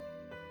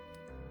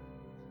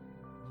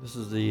This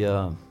is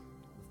the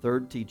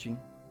third teaching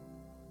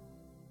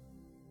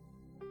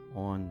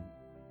on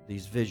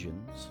these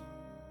visions.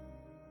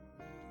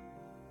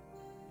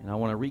 And I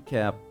want to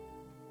recap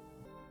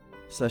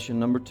session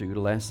number 2, the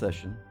last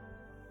session.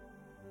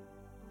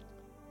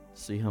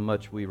 See how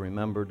much we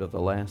remembered of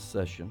the last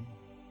session.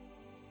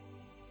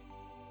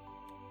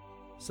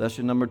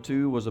 Session number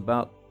 2 was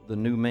about the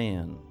new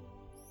man,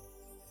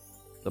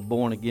 the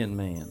born-again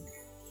man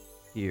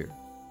here.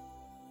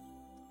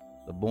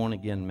 The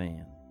born-again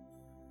man.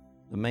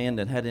 The man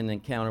that had an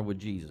encounter with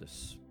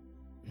Jesus.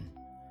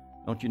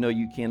 Don't you know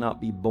you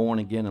cannot be born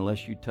again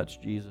unless you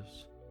touch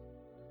Jesus?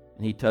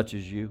 And he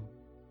touches you.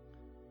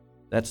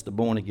 That's the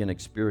born-again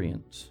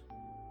experience.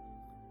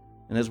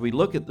 And as we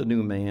look at the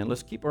new man,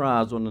 let's keep our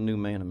eyes on the new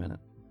man a minute.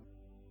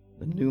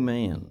 The new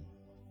man.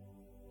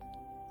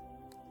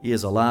 He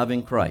is alive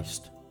in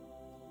Christ.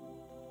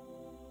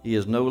 He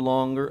is no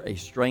longer a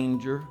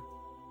stranger,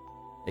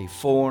 a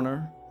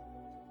foreigner,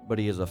 but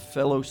he is a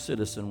fellow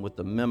citizen with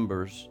the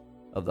members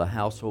of the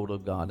household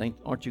of God.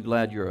 Aren't you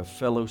glad you're a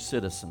fellow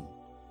citizen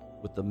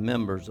with the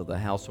members of the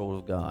household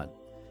of God?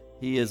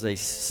 He is a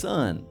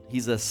son.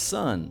 He's a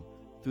son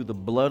through the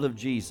blood of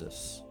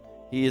Jesus.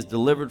 He is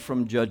delivered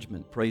from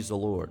judgment. Praise the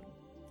Lord.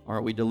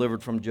 Aren't we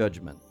delivered from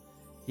judgment?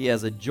 He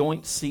has a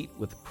joint seat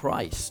with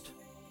Christ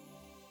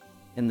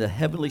in the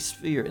heavenly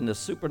sphere, in the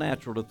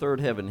supernatural, the third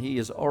heaven. He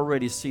is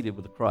already seated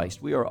with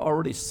Christ. We are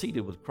already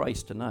seated with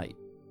Christ tonight.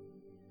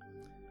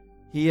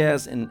 He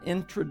has an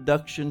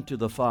introduction to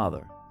the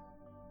Father,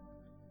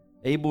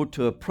 able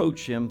to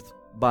approach him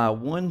by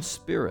one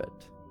Spirit,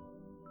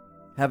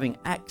 having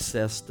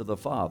access to the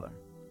Father.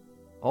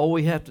 All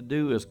we have to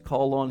do is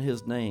call on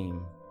his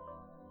name,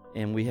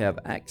 and we have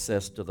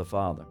access to the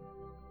Father.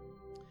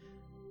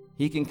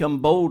 He can come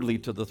boldly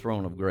to the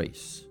throne of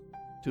grace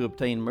to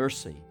obtain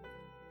mercy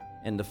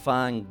and to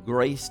find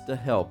grace to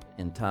help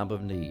in time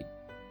of need.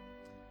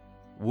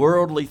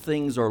 Worldly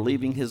things are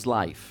leaving his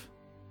life.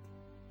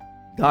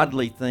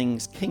 Godly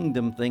things,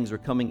 kingdom things are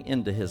coming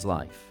into his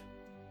life.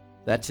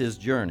 That's his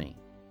journey.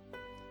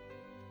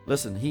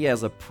 Listen, he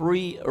has a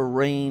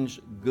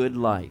pre-arranged good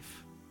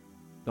life.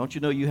 Don't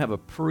you know you have a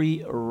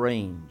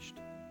pre-arranged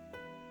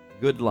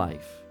good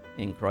life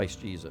in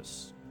Christ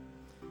Jesus?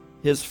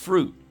 His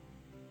fruit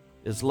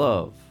is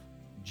love,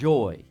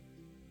 joy,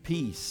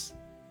 peace,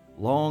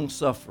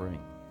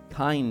 long-suffering,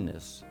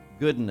 kindness,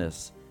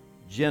 goodness,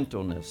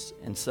 gentleness,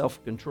 and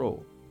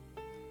self-control.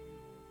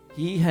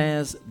 He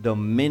has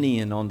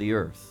dominion on the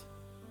earth.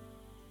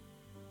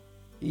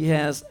 He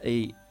has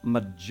a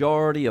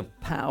majority of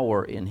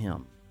power in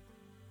him.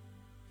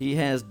 He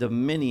has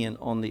dominion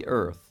on the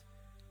earth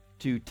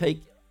to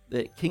take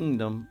the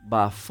kingdom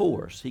by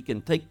force. He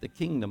can take the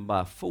kingdom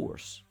by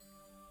force.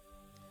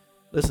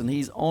 Listen,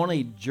 he's on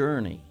a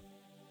journey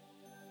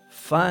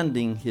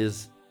finding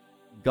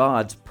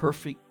God's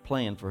perfect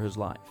plan for his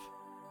life.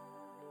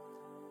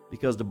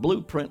 Because the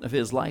blueprint of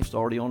his life is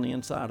already on the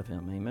inside of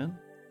him. Amen?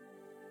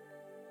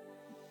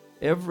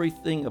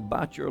 Everything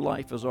about your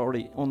life is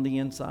already on the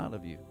inside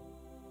of you.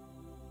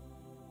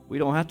 We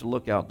don't have to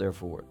look out there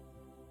for it.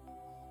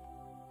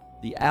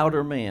 The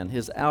outer man,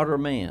 his outer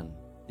man,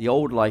 the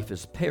old life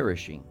is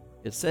perishing.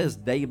 It says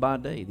day by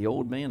day. The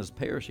old man is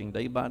perishing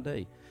day by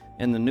day.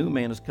 And the new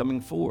man is coming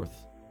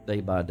forth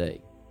day by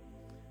day.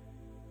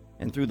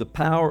 And through the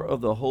power of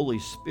the Holy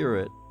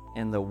Spirit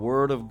and the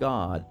Word of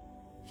God,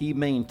 he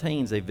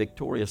maintains a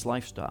victorious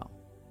lifestyle.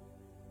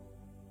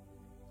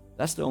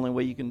 That's the only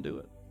way you can do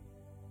it.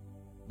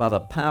 By the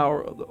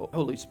power of the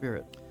Holy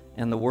Spirit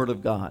and the Word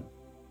of God.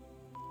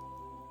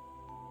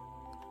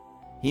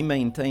 He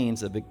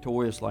maintains a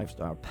victorious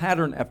lifestyle,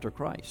 pattern after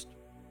Christ.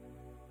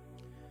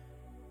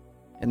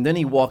 And then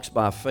he walks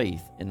by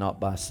faith and not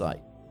by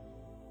sight.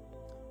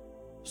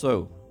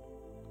 So,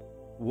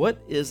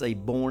 what is a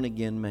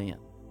born-again man?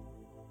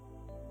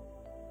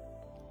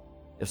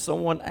 If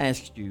someone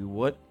asked you,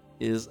 what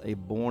is a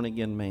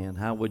born-again man,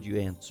 how would you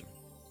answer?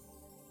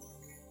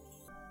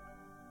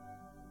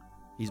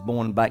 He's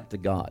born back to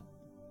God.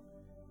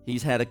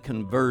 He's had a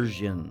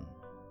conversion.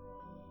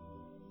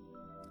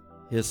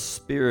 His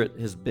spirit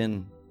has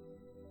been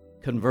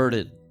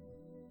converted.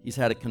 He's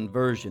had a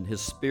conversion.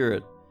 His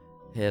spirit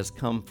has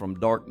come from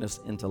darkness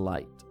into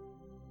light.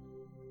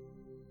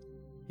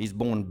 He's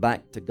born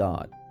back to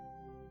God.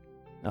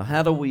 Now,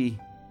 how do we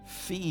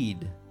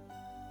feed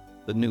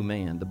the new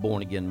man, the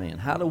born-again man?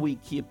 How do we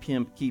keep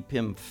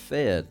him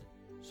fed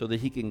so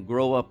that he can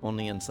grow up on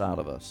the inside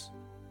of us?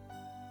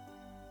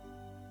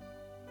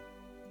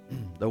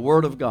 The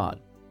Word of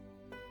God,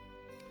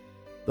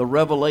 the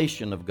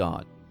revelation of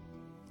God.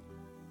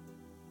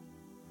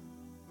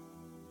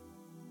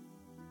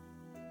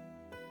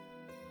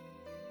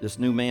 This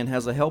new man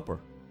has a helper.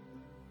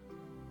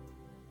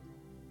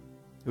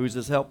 Who's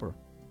his helper?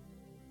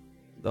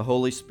 The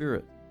Holy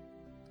Spirit.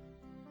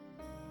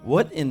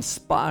 What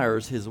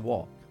inspires his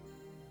walk?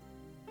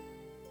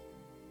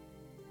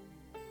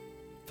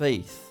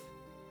 Faith.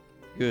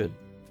 Good.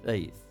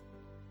 Faith.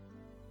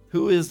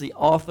 Who is the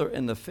author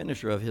and the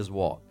finisher of his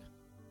walk?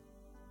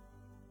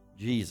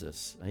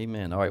 Jesus.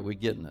 Amen. All right, we're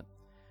getting it.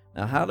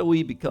 Now, how do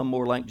we become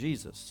more like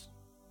Jesus?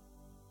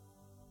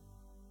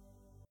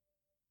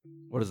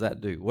 What does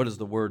that do? What does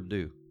the word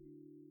do?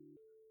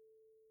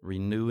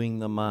 Renewing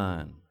the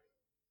mind.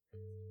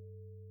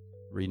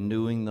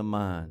 Renewing the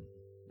mind.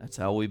 That's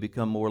how we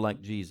become more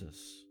like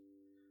Jesus,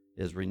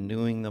 is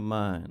renewing the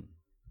mind.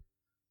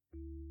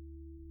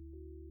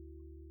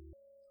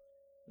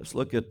 Let's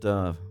look at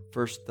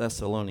 1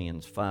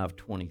 Thessalonians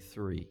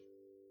 5:23.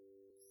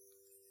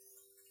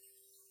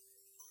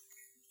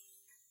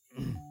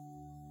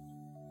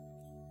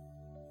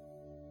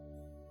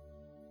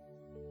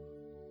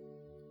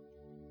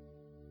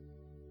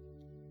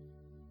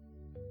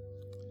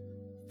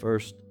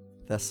 First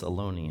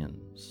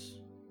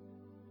Thessalonians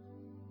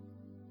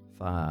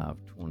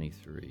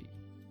 5:23.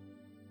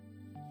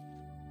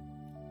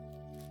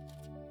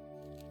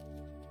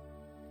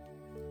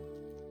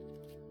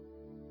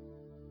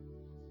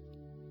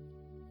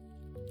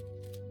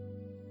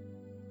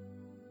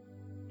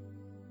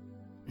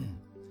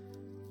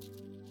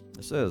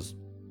 It says,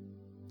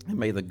 "And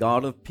may the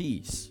God of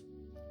peace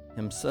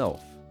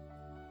himself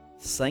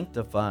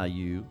sanctify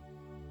you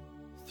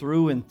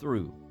through and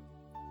through,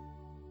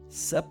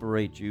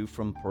 separate you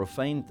from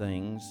profane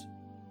things,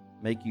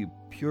 make you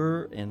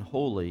pure and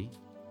holy,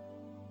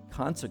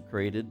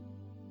 consecrated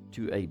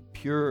to a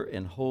pure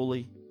and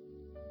holy,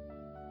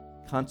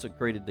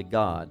 consecrated to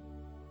God.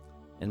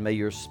 And may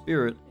your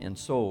spirit and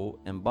soul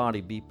and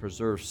body be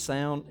preserved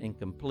sound and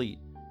complete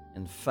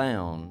and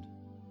found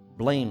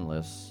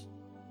blameless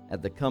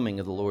at the coming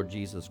of the Lord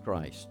Jesus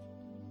Christ."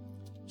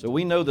 So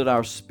we know that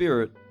our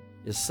spirit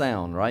is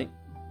sound, right?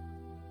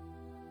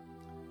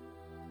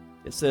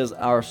 It says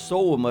our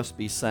soul must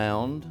be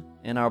sound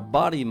and our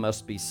body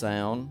must be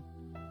sound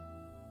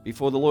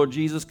before the Lord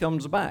Jesus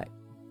comes back.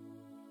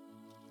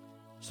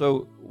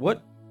 So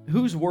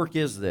whose work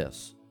is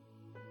this?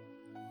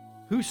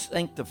 Who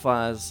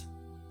sanctifies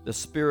the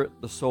spirit,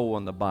 the soul,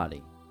 and the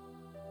body?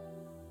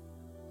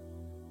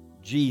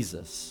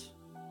 Jesus.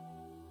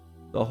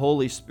 The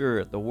Holy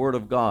Spirit, the Word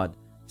of God,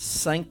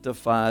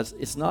 sanctifies.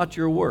 It's not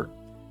your work.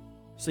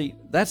 See,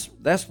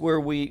 that's where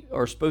we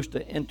are supposed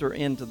to enter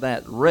into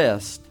that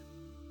rest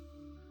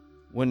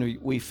when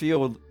we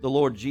feel the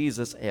Lord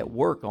Jesus at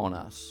work on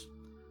us.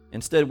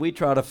 Instead, we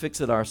try to fix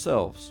it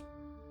ourselves.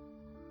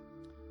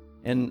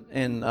 And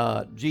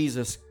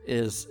Jesus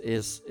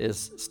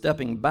is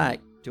stepping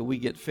back till we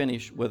get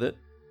finished with it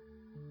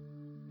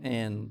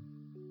and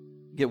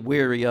get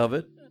weary of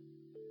it.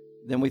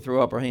 Then we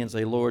throw up our hands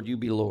and say, "Lord, you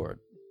be Lord.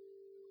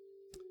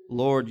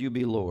 Lord, you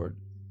be Lord."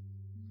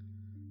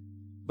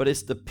 But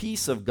it's the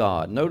peace of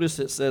God. Notice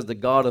it says the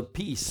God of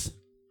peace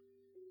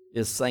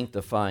is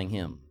sanctifying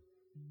him.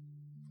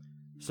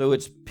 So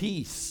it's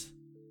peace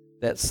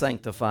that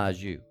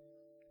sanctifies you.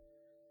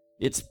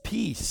 It's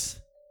peace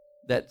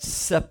that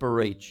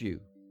separates you.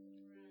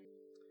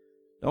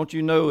 Don't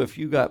you know if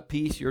you got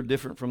peace, you're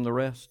different from the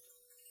rest?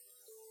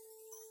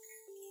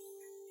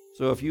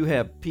 So if you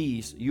have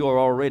peace, you are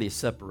already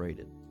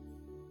separated.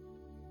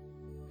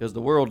 Because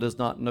the world does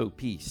not know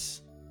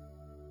peace.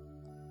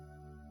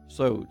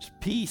 So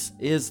peace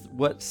is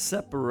what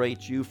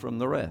separates you from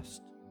the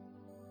rest.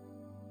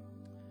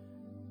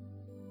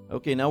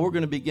 Okay, now we're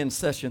going to begin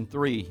session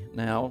 3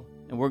 now,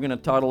 and we're going to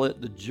title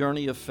it The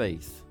Journey of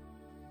Faith.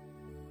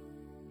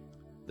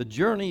 The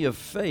journey of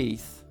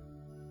faith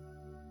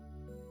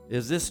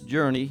is this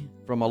journey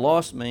from a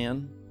lost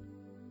man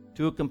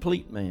to a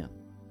complete man.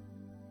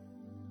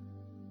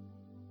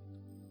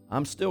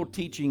 I'm still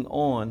teaching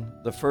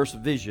on the first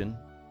vision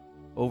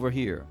over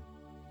here.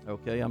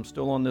 Okay, I'm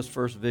still on this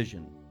first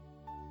vision.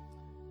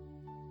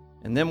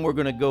 And then we're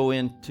going to go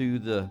into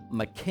the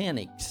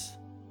mechanics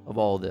of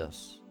all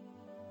this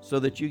so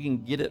that you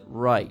can get it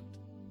right,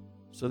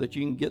 so that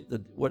you can get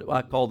what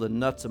I call the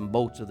nuts and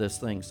bolts of this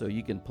thing so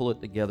you can pull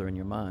it together in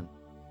your mind.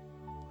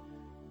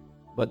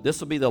 But this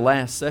will be the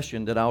last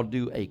session that I'll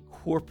do a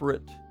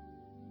corporate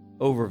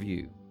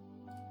overview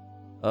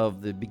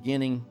of the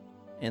beginning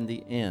and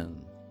the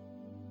end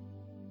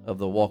of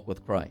the walk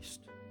with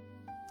Christ.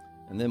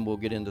 And then we'll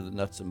get into the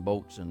nuts and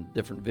bolts and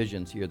different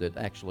visions here that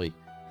actually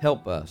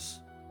help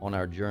us on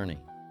our journey.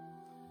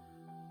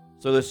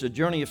 So this is a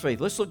journey of faith.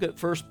 Let's look at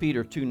 1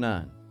 Peter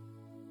 2:9.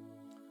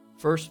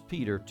 1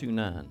 Peter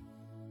 2:9.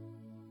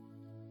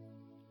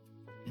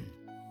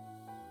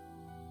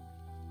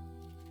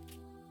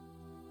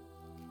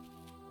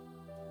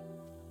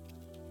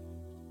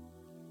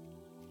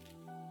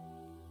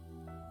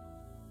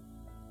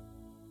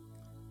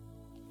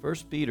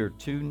 First Peter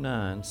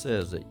 2:9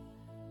 says it,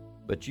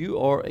 "But you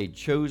are a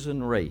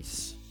chosen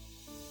race,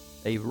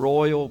 a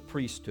royal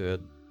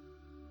priesthood,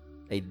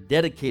 a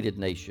dedicated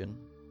nation,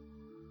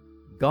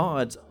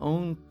 God's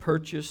own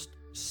purchased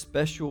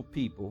special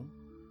people,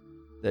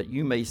 that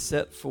you may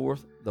set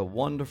forth the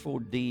wonderful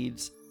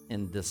deeds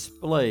and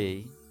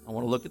display," I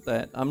want to look at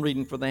that, I'm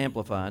reading for the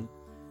Amplified,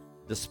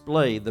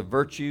 "display the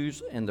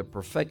virtues and the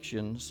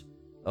perfections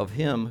of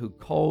him who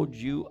called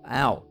you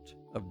out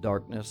of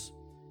darkness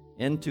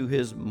into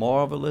his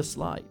marvelous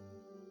light."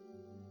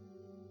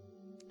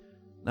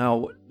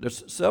 Now,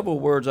 there's several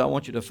words I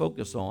want you to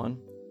focus on.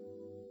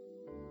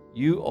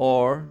 You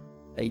are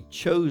a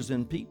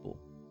chosen people.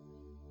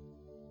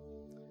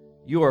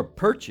 You are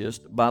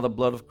purchased by the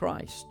blood of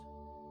Christ.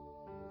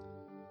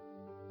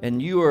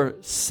 And you are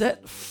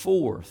set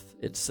forth,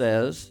 it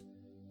says,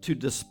 to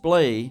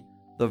display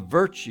the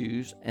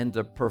virtues and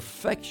the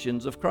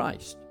perfections of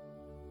Christ.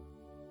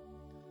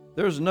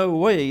 There's no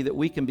way that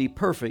we can be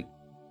perfect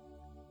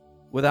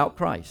without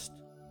Christ.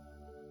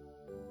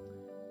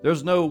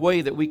 There's no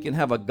way that we can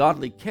have a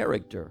godly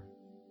character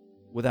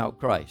without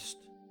Christ.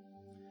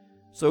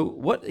 So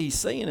what he's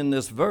saying in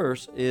this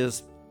verse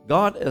is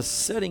God is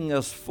setting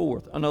us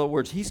forth. In other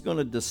words, he's going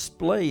to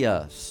display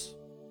us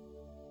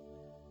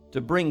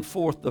to bring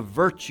forth the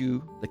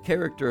virtue, the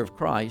character of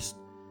Christ,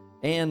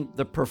 and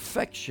the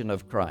perfection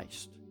of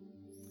Christ.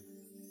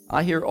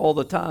 I hear all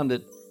the time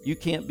that you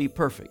can't be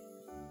perfect.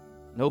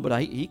 No, but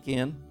he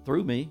can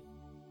through me.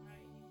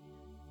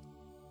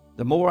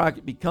 The more I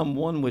become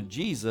one with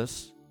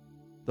Jesus,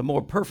 the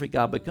more perfect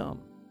I become.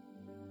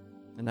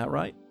 Isn't that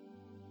right?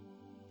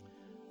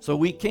 So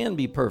we can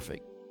be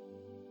perfect.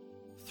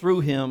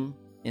 Through him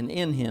and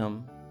in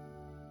him,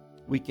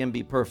 we can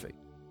be perfect.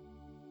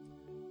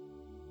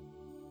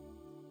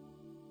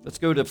 Let's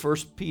go to 1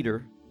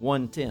 Peter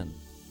 1:10.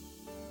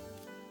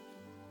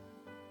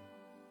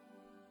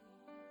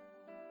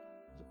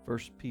 1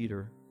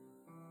 Peter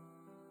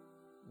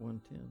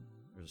 1:10.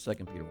 There's a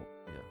 2 Peter 1.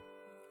 Yeah.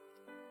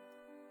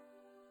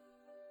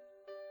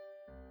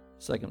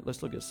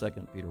 Let's look at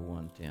 2 Peter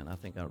 1:10. I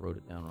think I wrote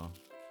it down wrong.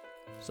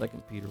 2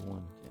 Peter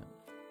 1:10.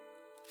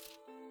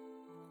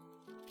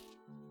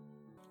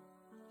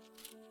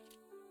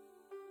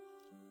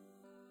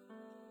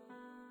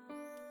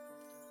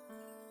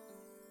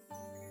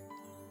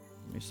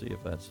 Let me see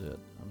if that's it.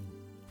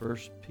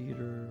 1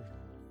 Peter,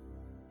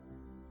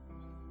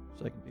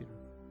 2 Peter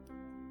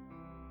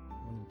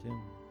 1:10.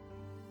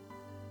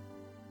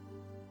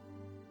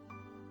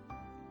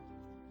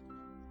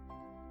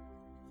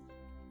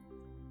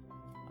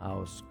 I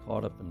was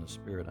caught up in the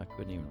Spirit. I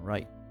couldn't even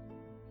write.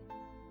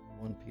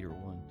 1 Peter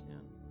 1:10.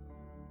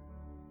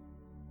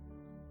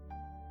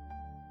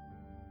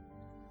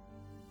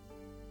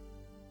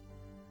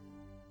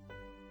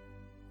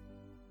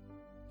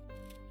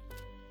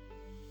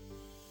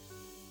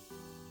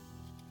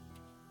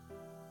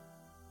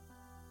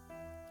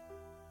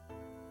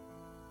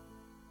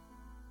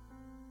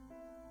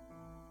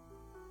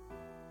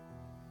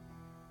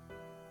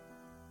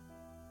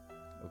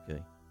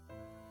 Okay.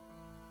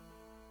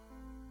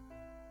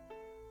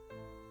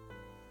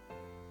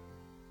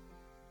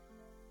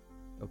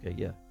 Okay,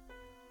 yeah.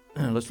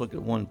 Let's look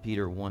at 1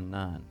 Peter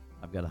 1:9.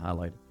 I've got to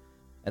highlight it.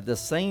 At the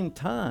same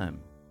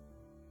time,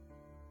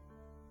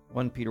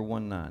 1 Peter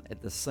 1:9,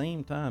 at the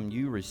same time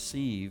you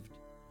received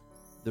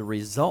the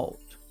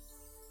result,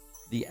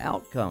 the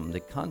outcome, the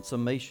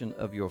consummation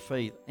of your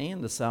faith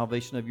and the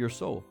salvation of your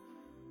soul.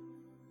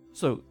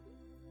 So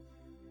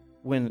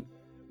when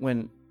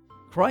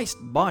Christ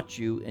bought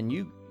you and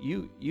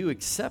you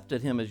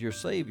accepted him as your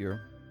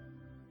Savior,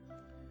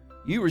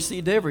 you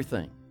received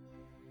everything.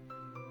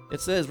 It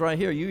says right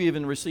here, you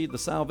even received the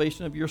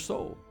salvation of your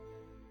soul.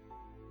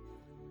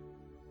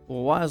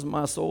 Well, why doesn't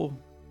my soul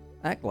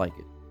act like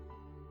it?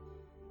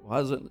 Why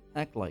does it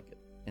act like it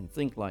and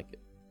think like it?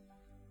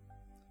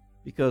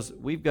 Because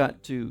we've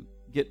got to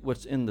get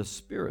what's in the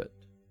spirit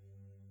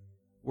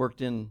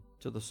worked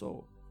into the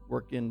soul,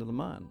 worked into the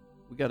mind.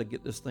 We've got to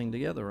get this thing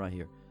together right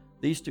here.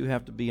 These two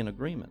have to be in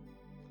agreement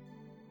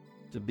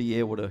to be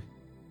able to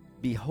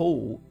be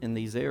whole in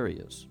these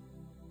areas.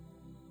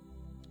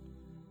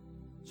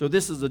 So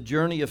this is a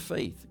journey of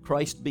faith.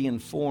 Christ being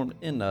formed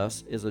in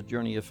us is a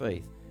journey of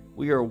faith.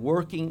 We are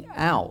working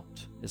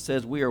out. It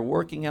says we are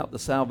working out the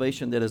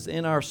salvation that is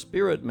in our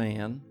spirit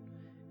man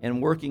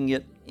and working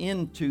it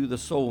into the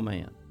soul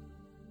man.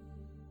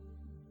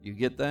 You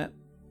get that?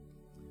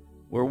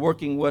 We're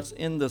working what's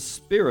in the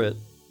spirit,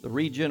 the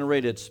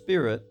regenerated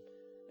spirit,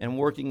 and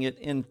working it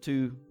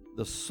into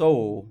the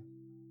soul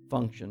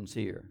functions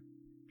here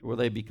to where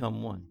they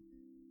become one.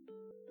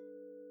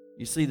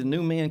 You see, the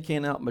new man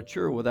cannot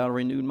mature without a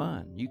renewed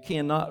mind. You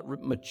cannot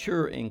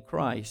mature in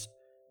Christ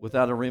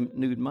without a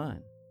renewed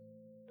mind.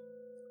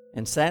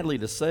 And sadly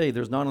to say,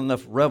 there's not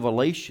enough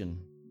revelation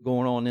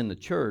going on in the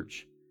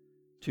church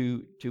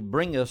to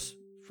bring us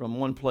from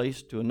one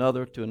place to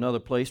another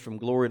place, from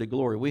glory to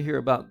glory. We hear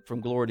about from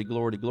glory to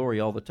glory to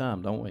glory all the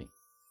time, don't we?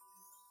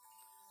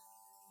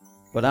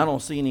 But I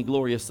don't see any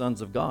glorious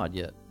sons of God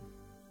yet.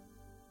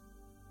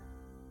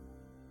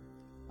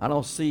 I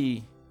don't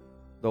see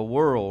the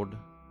world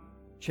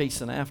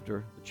chasing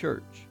after the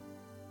church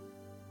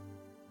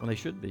when they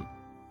should be.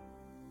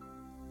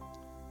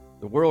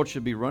 The world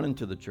should be running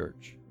to the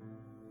church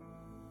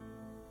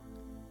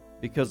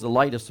because the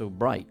light is so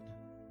bright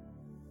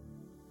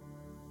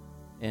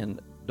and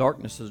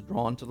darkness is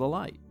drawn to the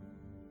light.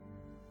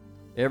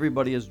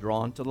 Everybody is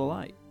drawn to the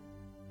light.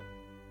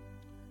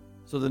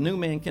 So the new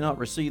man cannot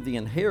receive the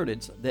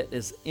inheritance that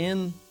is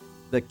in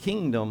the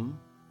kingdom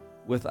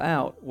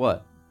without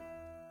what?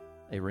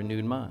 A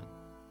renewed mind.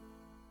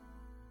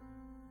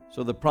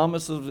 So the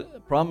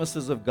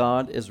promises of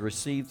God is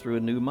received through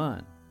a new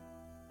mind.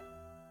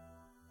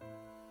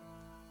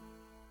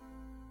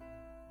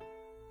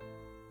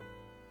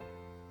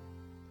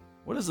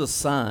 is a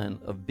sign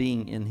of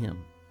being in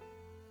Him?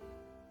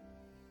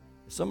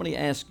 If somebody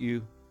asks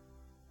you,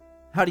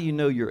 how do you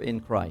know you're in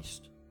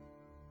Christ?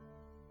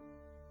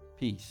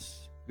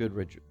 Peace. Good,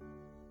 Richard.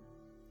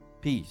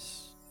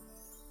 Peace.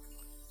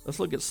 Let's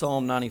look at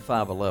Psalm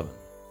 95:11.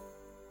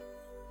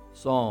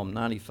 Psalm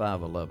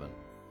 95:11.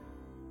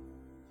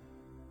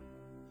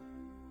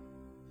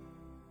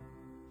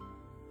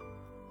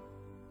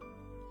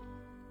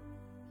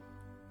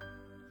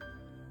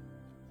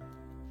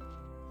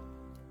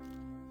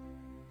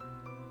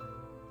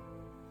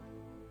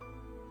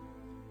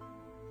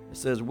 It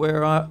says,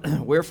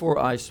 Wherefore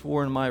I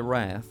swore in my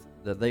wrath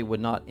that they would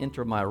not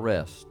enter my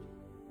rest,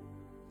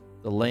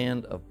 the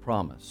land of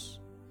promise.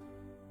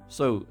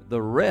 So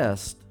the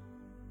rest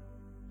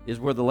is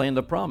where the land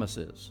of promise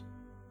is.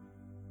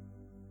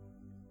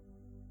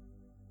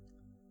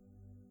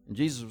 And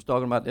Jesus was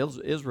talking about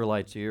the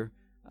Israelites here.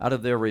 Out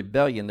of their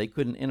rebellion, they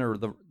couldn't enter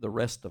the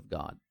rest of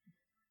God.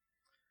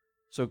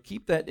 So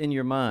keep that in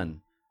your mind.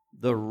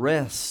 The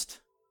rest,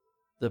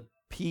 the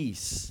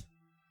peace,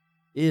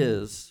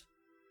 is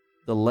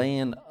the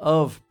land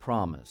of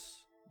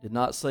promise. Did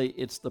not say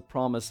it's the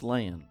promised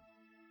land.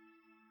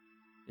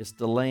 It's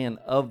the land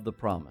of the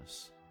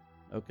promise.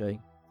 Okay?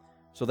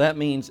 So that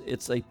means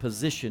it's a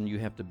position you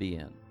have to be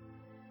in.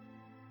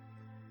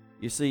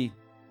 You see,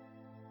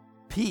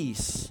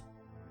 peace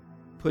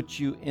puts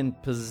you in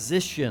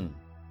position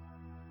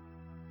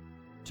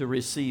to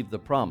receive the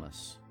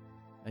promise.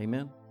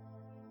 Amen?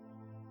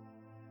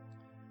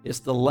 It's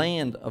the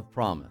land of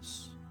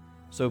promise.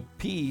 So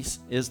peace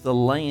is the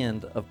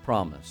land of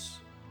promise.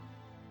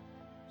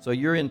 So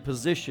you're in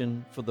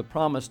position for the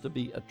promise to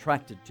be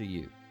attracted to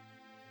you,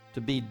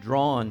 to be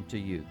drawn to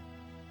you.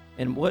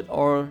 And what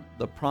are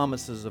the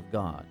promises of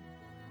God?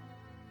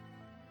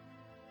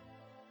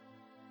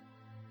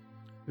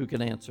 Who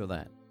can answer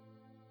that?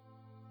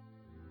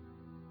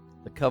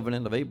 The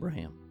covenant of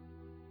Abraham.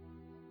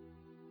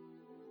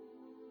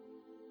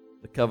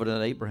 The covenant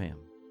of Abraham.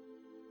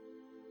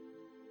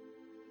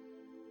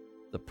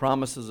 The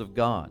promises of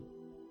God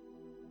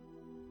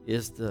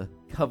is the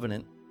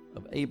covenant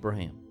of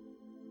Abraham.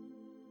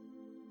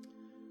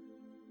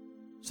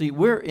 See,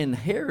 we're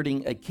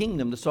inheriting a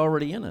kingdom that's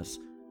already in us.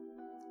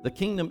 The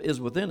kingdom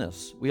is within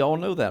us. We all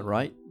know that,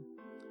 right?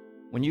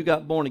 When you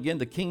got born again,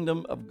 the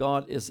kingdom of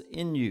God is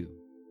in you.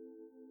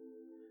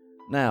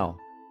 Now,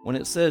 when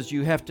it says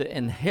you have to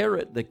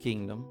inherit the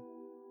kingdom,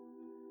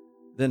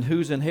 then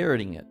who's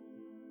inheriting it?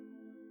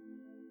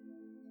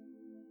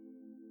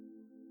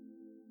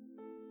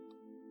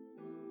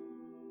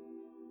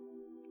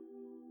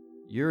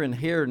 You're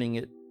inheriting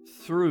it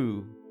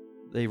through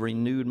the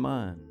renewed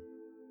mind.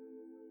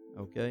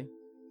 Okay?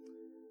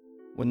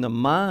 When the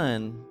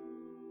mind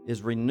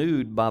is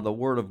renewed by the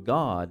Word of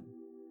God,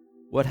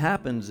 what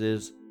happens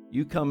is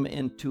you come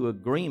into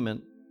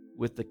agreement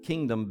with the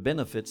kingdom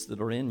benefits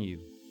that are in you.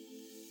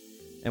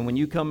 And when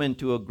you come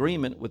into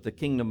agreement with the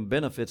kingdom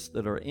benefits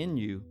that are in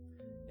you,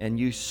 and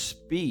you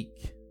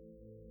speak,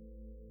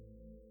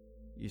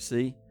 you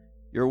see,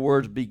 your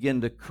words begin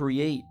to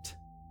create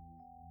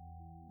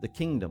the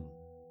kingdom.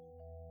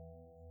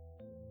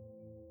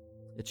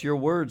 It's your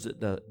words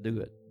that do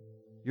it.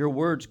 Your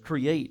words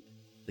create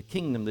the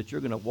kingdom that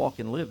you're going to walk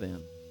and live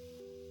in.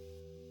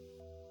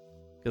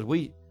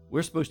 Because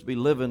we're supposed to be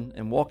living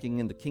and walking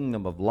in the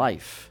kingdom of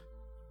life.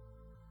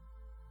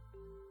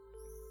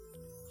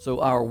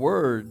 So our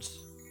words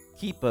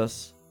keep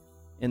us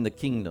in the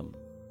kingdom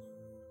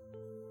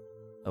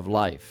of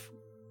life,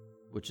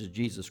 which is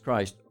Jesus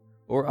Christ.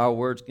 Or our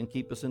words can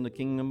keep us in the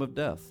kingdom of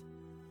death,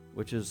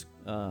 which is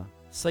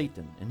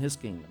Satan and his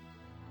kingdom.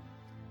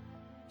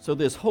 So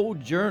this whole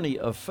journey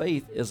of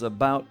faith is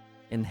about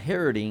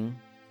inheriting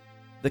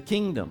the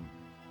kingdom.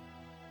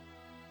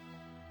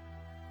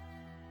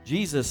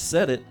 Jesus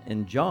said it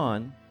in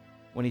John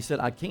when he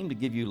said, I came to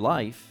give you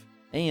life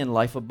and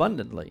life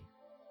abundantly.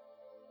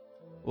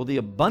 Well, the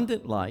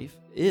abundant life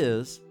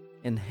is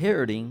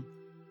inheriting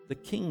the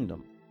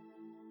kingdom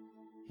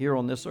here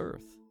on this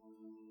earth.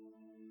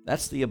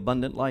 That's the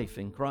abundant life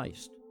in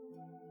Christ,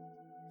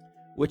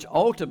 which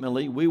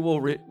ultimately we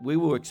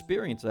will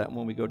experience that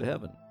when we go to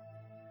heaven.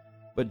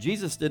 But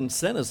Jesus didn't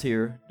send us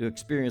here to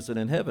experience it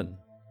in heaven.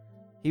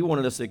 He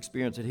wanted us to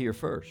experience it here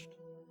first.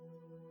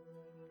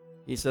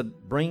 He said,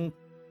 bring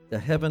the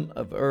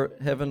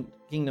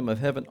kingdom of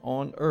heaven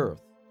on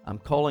earth. I'm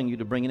calling you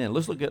to bring it in.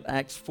 Let's look at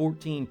Acts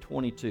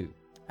 14:22.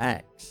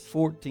 Acts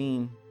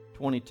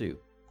 14:22.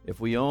 If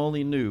we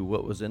only knew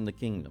what was in the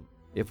kingdom,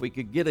 if we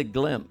could get a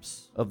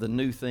glimpse of the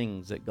new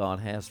things that God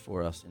has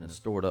for us and has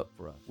stored up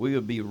for us, we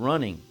would be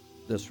running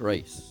this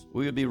race.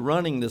 We would be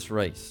running this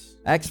race.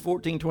 Acts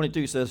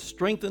 14:22 says,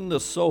 strengthen the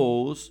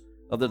souls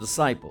of the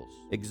disciples,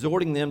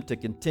 exhorting them to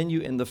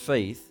continue in the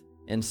faith,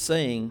 and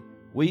saying,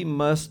 we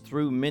must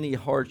through many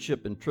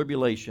hardship and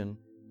tribulation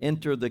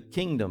enter the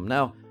kingdom.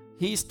 Now,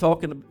 he's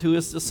talking to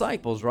his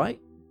disciples, right?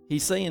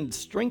 He's saying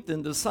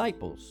strengthen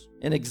disciples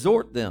and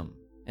exhort them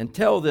and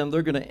tell them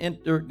they're going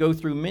to go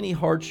through many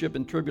hardship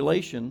and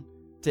tribulation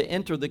to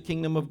enter the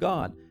kingdom of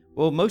God.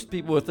 Well, most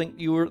people would think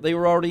they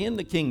were already in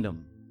the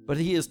kingdom. But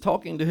he is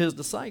talking to his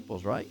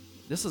disciples, right?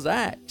 This is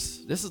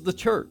Acts. This is the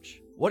church.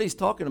 What he's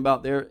talking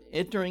about there,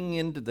 entering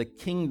into the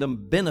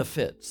kingdom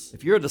benefits.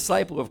 If you're a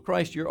disciple of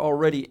Christ, you're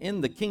already in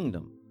the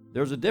kingdom.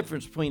 There's a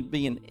difference between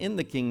being in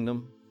the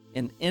kingdom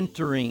and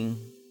entering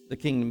the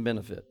kingdom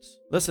benefits.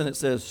 Listen, it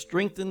says,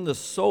 strengthen the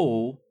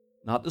soul,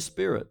 not the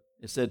spirit.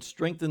 It said,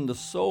 strengthen the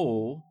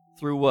soul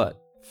through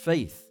what?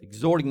 Faith.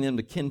 Exhorting them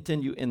to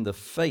continue in the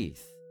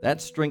faith.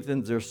 That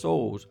strengthens their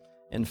souls.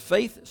 And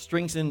faith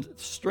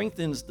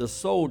strengthens the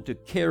soul to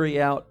carry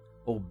out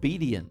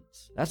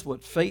obedience. That's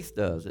what faith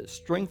does. It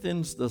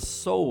strengthens the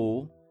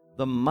soul,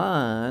 the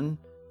mind,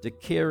 to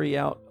carry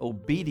out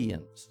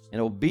obedience.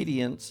 And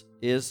obedience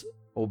is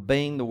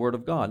obeying the word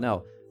of God.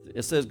 Now,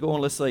 it says, go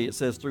on, let's say, it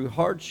says, through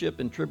hardship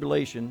and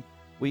tribulation,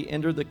 we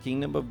enter the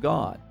kingdom of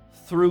God.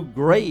 Through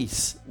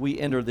grace,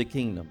 we enter the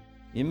kingdom.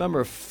 You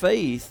remember,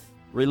 faith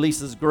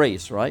releases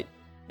grace, right?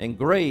 And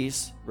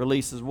grace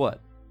releases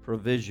what?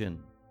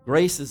 Provision.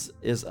 Grace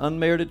is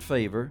unmerited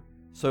favor,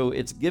 so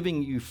it's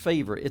giving you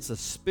favor. It's a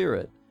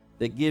spirit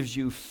that gives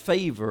you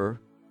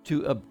favor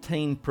to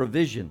obtain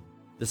provision.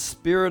 The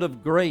spirit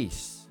of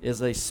grace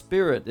is a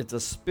spirit. It's a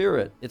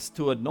spirit. It's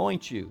to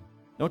anoint you.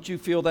 Don't you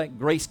feel that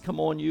grace come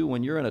on you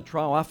when you're in a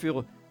trial?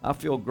 I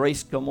feel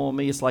grace come on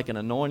me. It's like an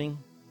anointing,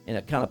 and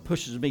it kind of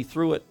pushes me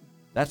through it.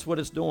 That's what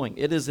it's doing.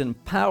 It is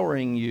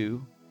empowering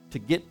you to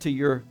get to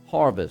your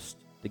harvest,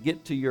 to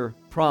get to your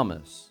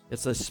promise.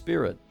 It's a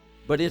spirit,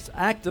 but it's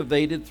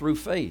activated through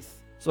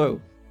faith.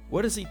 So,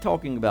 what is he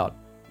talking about?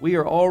 We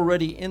are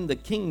already in the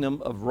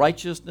kingdom of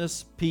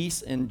righteousness,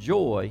 peace, and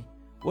joy.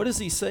 What is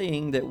he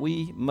saying that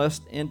we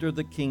must enter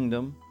the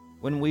kingdom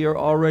when we are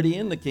already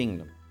in the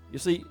kingdom? You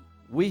see,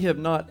 we have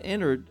not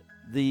entered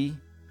the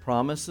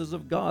promises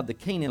of God, the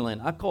Canaan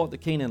land. I call it the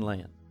Canaan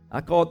land.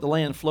 I call it the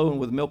land flowing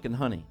with milk and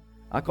honey.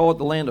 I call it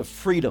the land of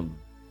freedom.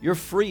 You're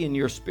free in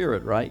your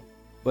spirit, right?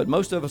 But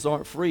most of us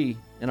aren't free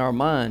in our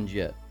minds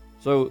yet.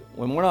 So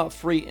when we're not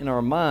free in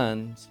our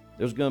minds,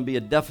 there's going to be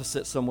a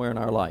deficit somewhere in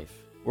our life.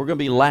 We're going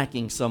to be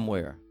lacking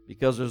somewhere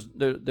because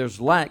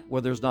there's lack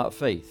where there's not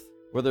faith.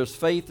 Where there's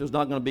faith, there's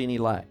not going to be any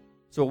lack.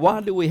 So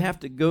why do we have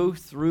to go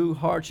through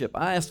hardship?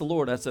 I asked the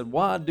Lord, I said,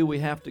 why do we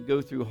have to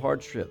go through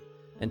hardship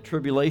and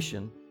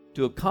tribulation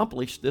to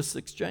accomplish this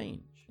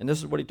exchange? And this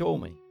is what he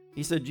told me.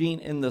 He said,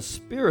 Gene, in the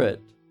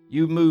spirit,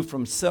 you move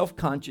from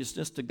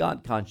self-consciousness to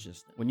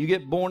God-consciousness. When you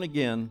get born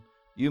again,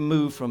 you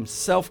move from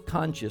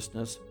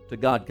self-consciousness to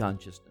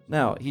God-consciousness.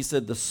 Now, he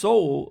said the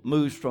soul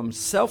moves from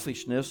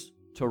selfishness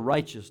to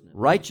righteousness.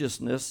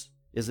 Righteousness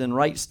is in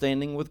right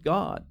standing with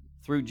God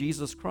through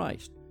Jesus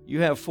Christ.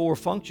 You have 4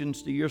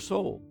 functions to your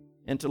soul: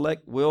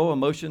 intellect, will,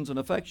 emotions, and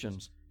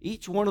affections.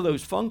 Each one of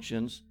those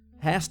functions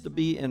has to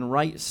be in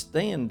right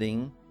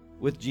standing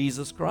with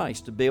Jesus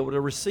Christ to be able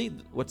to receive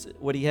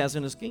what he has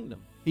in his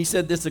kingdom. He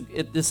said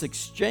this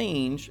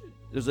exchange,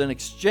 there's an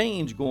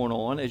exchange going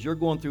on as you're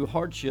going through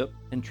hardship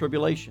and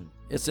tribulation.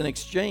 It's an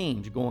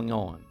exchange going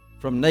on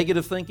from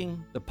negative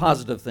thinking to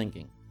positive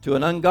thinking, to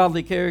an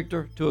ungodly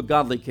character to a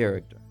godly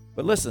character.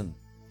 But listen,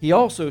 he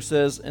also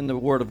says in the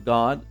Word of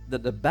God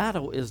that the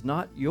battle is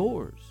not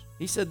yours.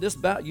 He said this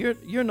battle,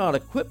 you're not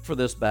equipped for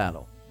this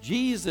battle.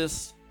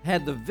 Jesus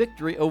had the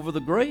victory over the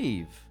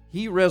grave.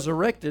 He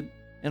resurrected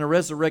in a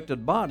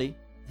resurrected body.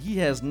 He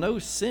has no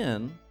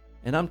sin.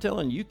 And I'm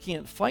telling you, you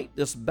can't fight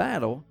this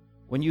battle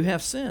when you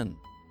have sin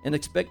and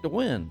expect to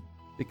win,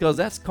 because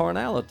that's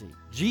carnality.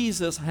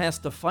 Jesus has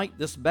to fight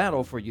this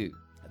battle for you.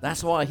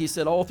 That's why he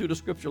said all through the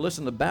scripture,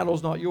 listen, the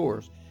battle's not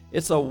yours.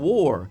 It's a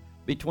war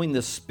between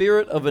the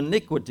spirit of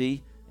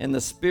iniquity and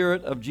the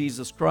spirit of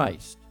Jesus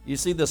Christ. You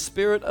see, the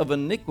spirit of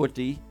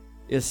iniquity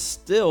is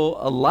still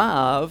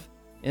alive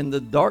in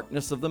the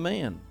darkness of the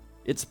man.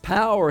 Its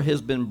power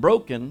has been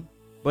broken,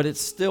 but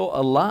it's still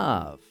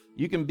alive.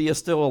 You can be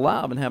still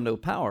alive and have no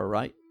power,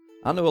 right?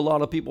 I know a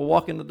lot of people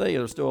walking today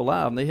that are still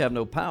alive and they have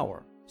no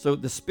power. So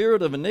the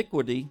spirit of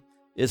iniquity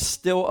is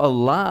still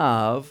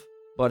alive,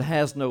 but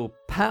has no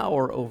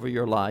power over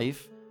your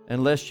life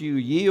unless you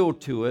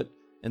yield to it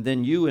and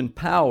then you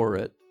empower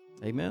it.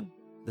 Amen?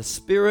 The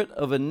spirit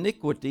of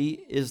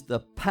iniquity is the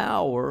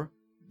power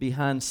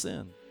behind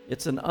sin.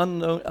 It's an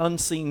unknown,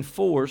 unseen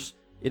force.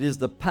 It is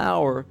the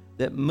power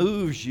that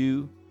moves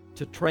you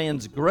to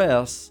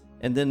transgress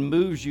and then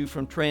moves you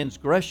from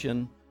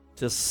transgression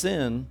to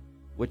sin,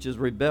 which is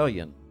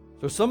rebellion.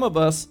 So some of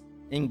us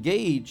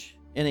engage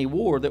in a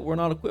war that we're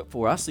not equipped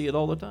for. I see it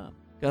all the time.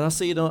 God,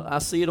 I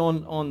see it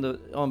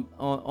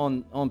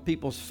on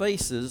people's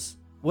faces,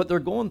 what they're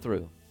going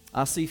through.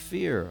 I see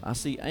fear. I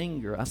see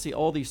anger. I see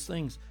all these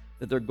things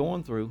that they're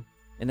going through,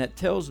 and that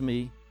tells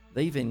me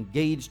they've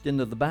engaged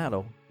into the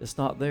battle that's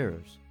not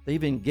theirs.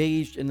 They've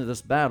engaged into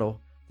this battle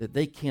that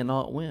they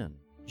cannot win.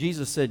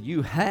 Jesus said,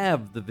 you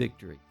have the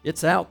victory.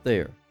 It's out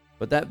there,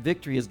 but that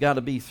victory has got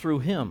to be through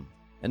him.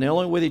 And the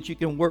only way that you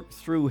can work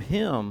through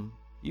him,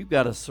 you've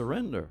got to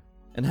surrender.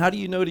 And how do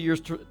you know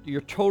that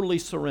you're totally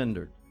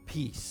surrendered?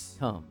 Peace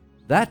comes.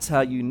 That's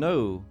how you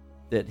know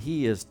that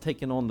he is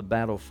taking on the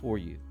battle for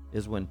you,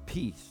 is when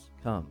peace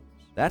comes.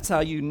 That's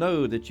how you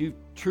know that you've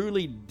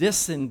truly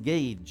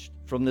disengaged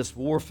from this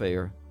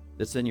warfare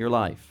that's in your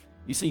life.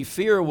 You see,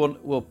 fear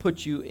will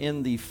put you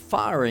in the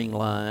firing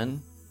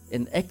line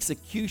in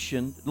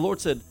execution. The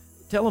Lord said,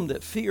 tell them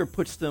that fear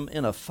puts them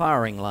in a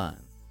firing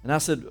line. And I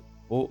said,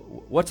 well,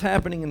 what's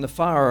happening in the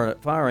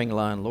firing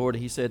line, Lord?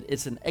 He said,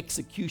 it's an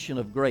execution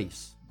of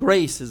grace.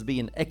 Grace is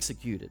being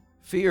executed.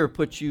 Fear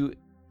puts you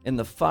in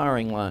the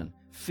firing line.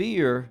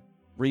 Fear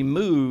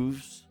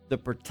removes the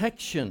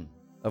protection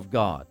of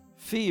God.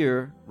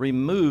 Fear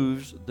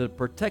removes the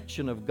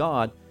protection of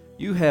God.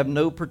 You have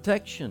no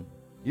protection.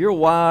 You're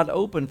wide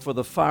open for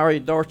the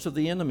fiery darts of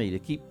the enemy to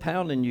keep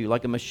pounding you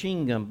like a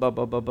machine gun,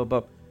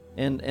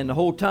 and the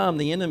whole time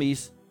the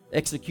enemy's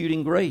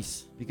executing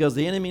grace, because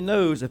the enemy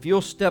knows if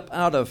you'll step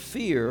out of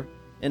fear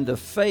into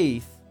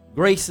faith,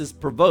 grace is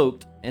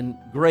provoked and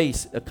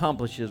grace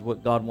accomplishes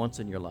what God wants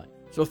in your life.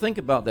 So think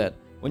about that.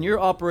 When you're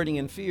operating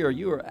in fear,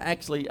 you are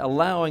actually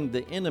allowing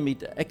the enemy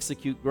to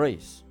execute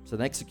grace. It's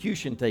an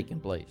execution taking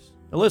place.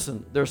 Now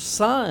listen, there's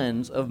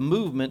signs of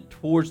movement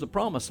towards the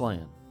promised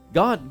land.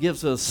 God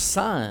gives us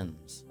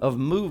signs of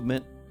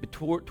movement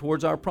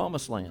towards our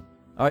promised land.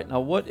 All right, now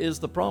what is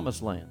the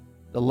promised land?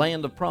 The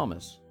land of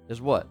promise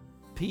is what?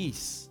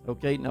 Peace.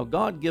 Okay, now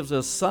God gives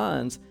us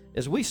signs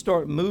as we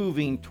start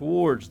moving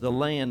towards the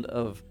land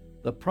of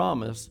the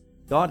promise.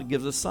 God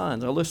gives us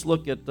signs. Now let's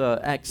look at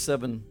Acts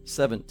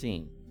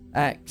 7:17.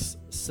 Acts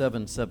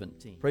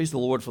 7:17. Praise the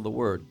Lord for the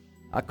word.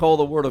 I call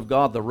the word of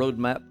God the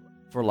roadmap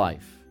for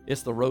life.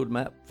 It's the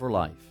roadmap for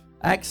life.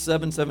 Acts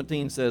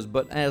 7:17 says,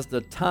 but as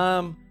the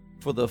time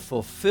for the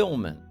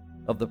fulfillment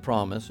of the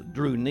promise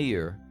drew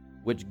near,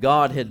 which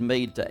God had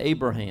made to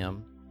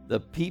Abraham, the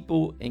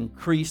people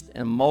increased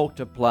and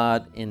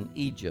multiplied in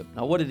Egypt.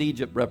 Now, what did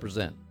Egypt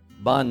represent?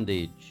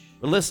 Bondage.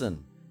 But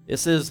listen, it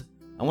says,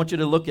 I want you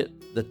to look at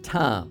the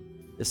time.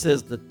 It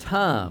says the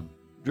time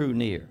drew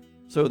near.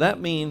 So that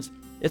means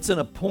it's an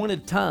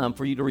appointed time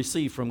for you to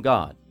receive from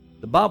God.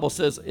 The Bible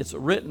says it's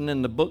written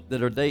in the book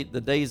that are the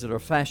days that are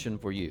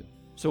fashioned for you.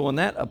 So when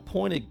that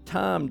appointed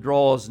time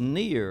draws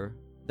near,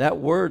 that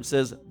word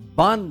says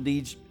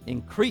bondage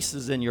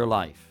increases in your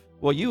life.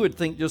 Well, you would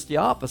think just the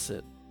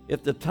opposite.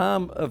 If the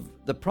time of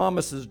the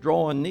promise is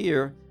drawing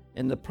near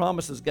and the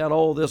promise has got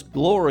all this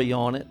glory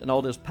on it and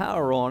all this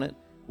power on it,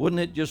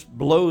 wouldn't it just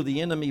blow the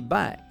enemy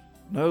back?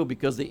 No,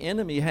 because the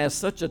enemy has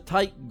such a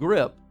tight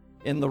grip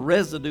in the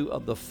residue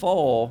of the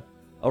fall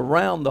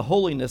around the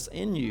holiness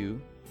in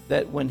you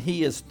that when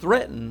he is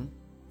threatened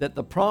that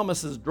the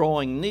promise is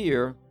drawing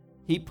near,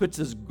 he puts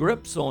his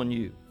grips on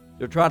you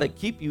to try to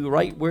keep you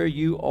right where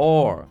you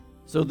are.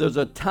 So there's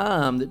a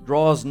time that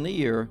draws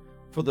near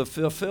for the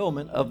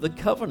fulfillment of the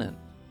covenant.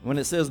 When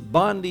it says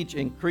bondage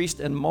increased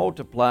and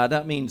multiplied,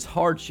 that means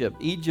hardship.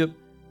 Egypt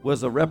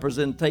was a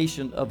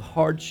representation of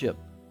hardship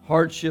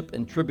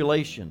and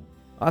tribulation.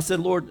 I said,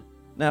 Lord,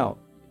 now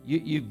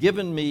you've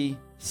given me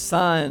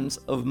signs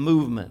of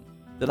movement,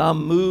 that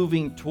I'm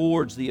moving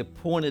towards the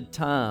appointed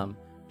time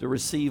to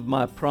receive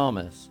my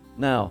promise.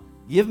 Now,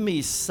 give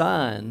me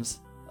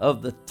signs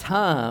of the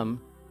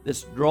time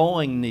that's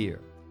drawing near.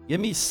 Give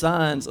me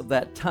signs of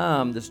that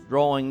time that's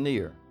drawing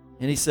near.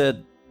 And he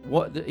said,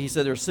 He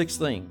said there are 6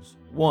 things.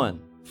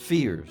 1,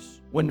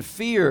 fears. When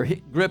fear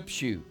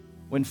grips you,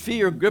 when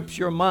fear grips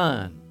your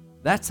mind,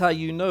 that's how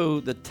you know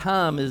the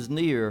time is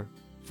near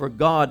for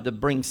God to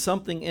bring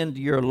something into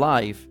your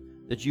life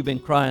that you've been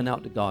crying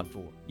out to God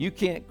for. You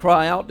can't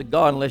cry out to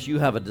God unless you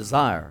have a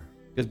desire,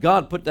 because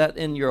God put that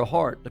in your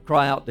heart to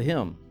cry out to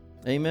Him.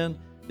 Amen?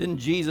 Then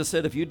Jesus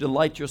said, if you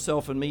delight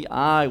yourself in me,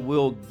 I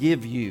will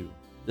give you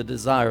the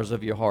desires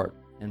of your heart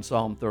in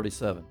Psalm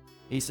 37.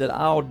 He said,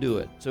 I'll do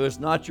it. So it's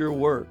not your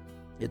work,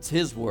 it's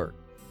His work.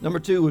 Number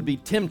 2 would be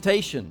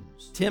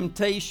temptations.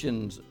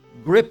 Temptations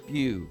grip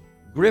you.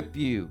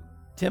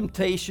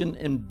 Temptation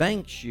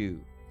embanks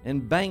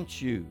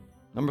you.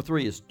 Number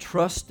 3 is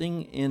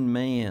trusting in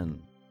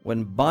man.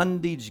 When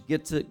bondage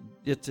gets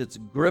its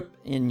grip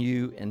in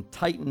you and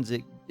tightens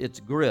its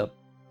grip,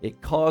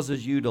 it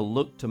causes you to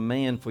look to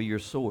man for your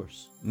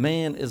source.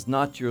 Man is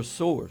not your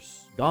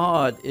source.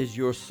 God is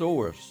your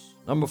source.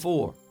 Number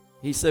 4,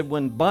 he said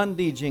when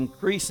bondage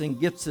increasing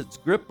gets its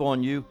grip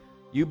on you,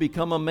 you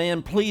become a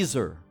man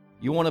pleaser.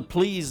 You want to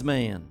please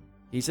man.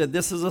 He said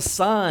this is a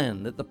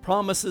sign that the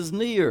promise is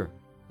near,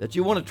 that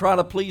you want to try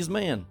to please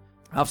man.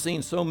 I've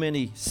seen so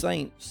many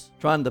saints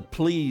trying to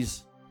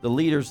please the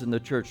leaders in the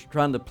church,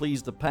 trying to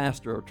please the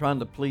pastor, or trying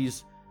to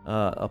please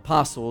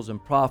apostles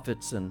and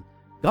prophets, and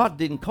God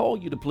didn't call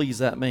you to please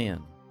that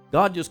man.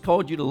 God just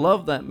called you to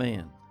love that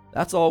man.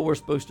 That's all we're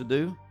supposed to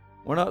do.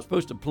 We're not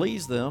supposed to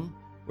please them.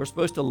 We're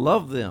supposed to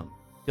love them,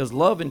 because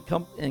love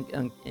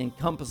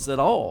encompasses it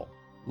all.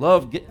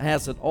 Love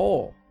has it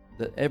all.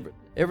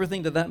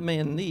 Everything that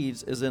man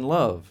needs is in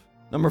love.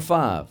 Number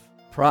 5,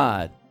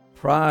 pride.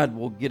 Pride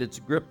will get its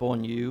grip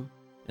on you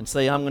and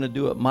say, I'm going to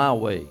do it my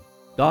way.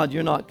 God,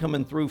 you're not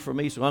coming through for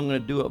me, so I'm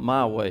going to do it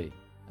my way.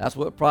 That's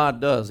what pride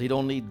does. He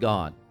don't need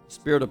God. The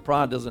spirit of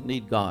pride doesn't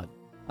need God.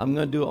 I'm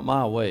going to do it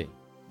my way.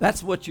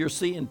 That's what you're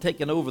seeing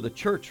taking over the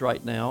church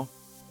right now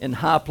in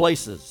high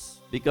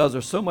places, because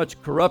there's so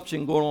much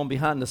corruption going on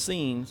behind the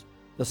scenes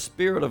The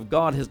Spirit of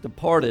God has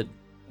departed,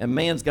 and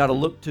man's got to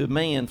look to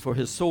man for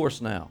his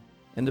source now.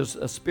 And there's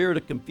a spirit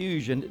of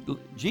confusion.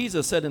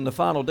 Jesus said in the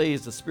final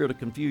days the spirit of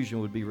confusion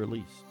would be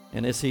released.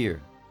 And it's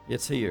here.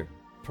 It's here.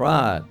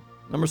 Pride.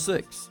 Number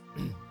 6.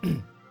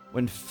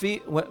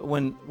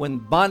 When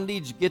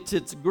bondage gets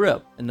its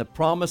grip and the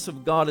promise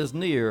of God is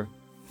near,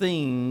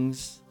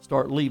 things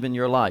start leaving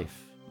your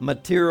life.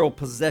 Material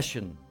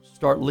possessions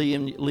start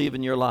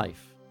leaving your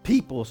life.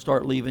 People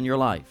start leaving your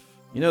life.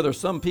 You know, there's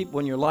some people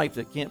in your life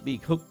that can't be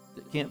hooked,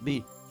 that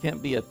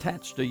can't be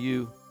attached to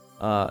you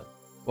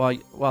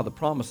while the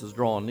promise is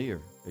drawing near,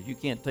 because you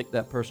can't take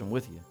that person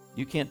with you.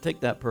 You can't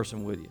take that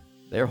person with you.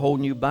 They're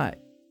holding you back.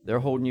 They're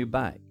holding you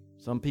back.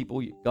 Some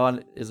people,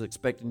 God is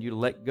expecting you to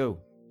let go.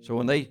 So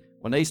when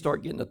they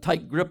start getting a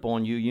tight grip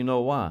on you, you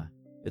know why.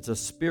 It's a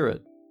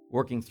spirit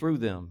working through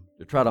them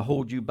to try to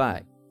hold you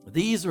back.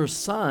 These are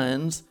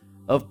signs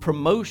of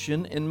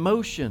promotion in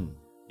motion.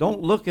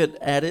 Don't look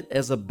at it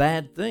as a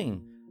bad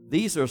thing.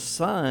 These are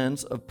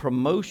signs of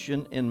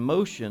promotion in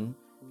motion.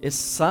 It's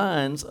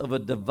signs of a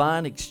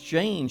divine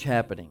exchange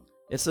happening.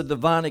 It's a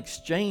divine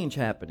exchange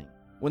happening.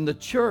 When the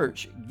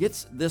church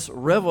gets this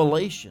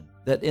revelation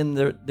that in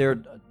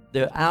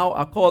their hour,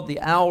 I call it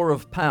the hour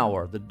of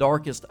power, the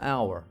darkest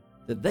hour,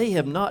 that they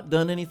have not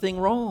done anything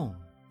wrong.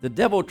 The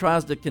devil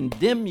tries to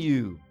condemn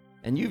you,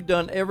 and you've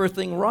done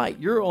everything right.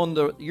 You're on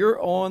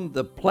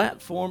the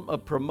platform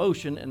of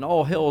promotion, and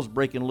all hell's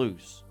breaking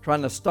loose,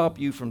 trying to stop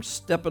you from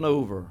stepping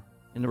over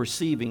and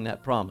receiving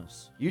that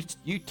promise.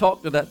 You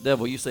talk to that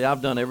devil. You say,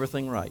 I've done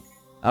everything right.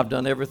 I've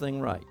done everything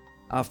right.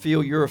 I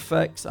feel your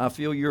effects. I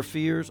feel your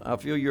fears. I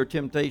feel your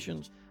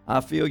temptations.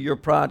 I feel your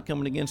pride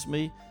coming against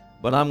me,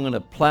 but I'm going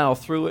to plow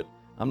through it.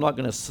 I'm not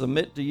going to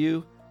submit to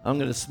you. I'm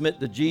going to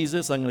submit to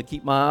Jesus. I'm going to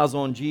keep my eyes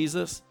on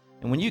Jesus.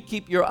 And when you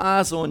keep your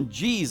eyes on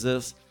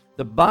Jesus,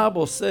 the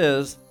Bible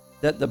says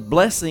that the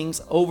blessings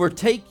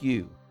overtake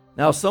you.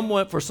 Now,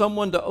 for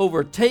someone to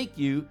overtake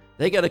you,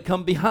 they got to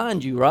come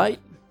behind you, right?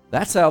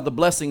 That's how the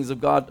blessings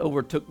of God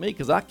overtook me,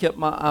 because I kept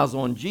my eyes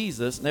on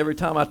Jesus, and every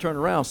time I turned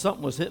around,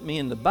 something was hitting me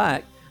in the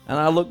back, and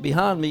I looked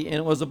behind me, and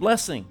it was a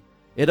blessing.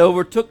 It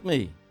overtook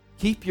me.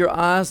 Keep your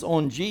eyes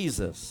on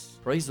Jesus.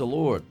 Praise the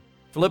Lord.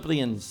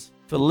 Philippians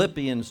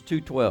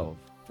 2:12.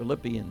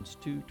 Philippians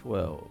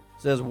 2:12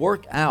 says,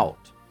 work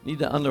out. You need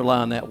to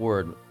underline that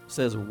word. It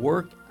says,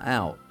 work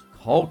out,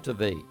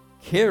 cultivate,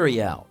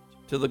 carry out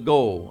to the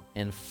goal,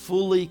 and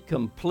fully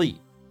complete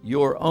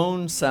your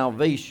own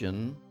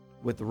salvation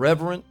with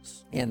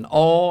reverence and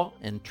awe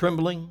and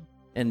trembling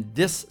and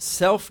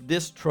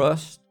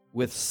self-distrust,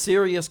 with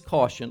serious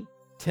caution,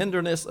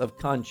 tenderness of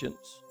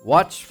conscience,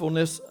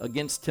 watchfulness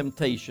against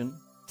temptation,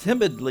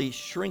 timidly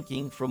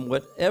shrinking from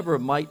whatever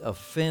might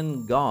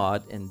offend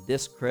God and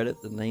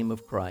discredit the name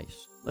of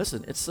Christ.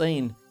 Listen, it's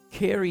saying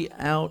carry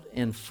out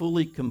and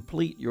fully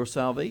complete your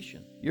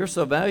salvation. Your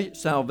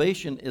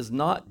salvation is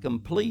not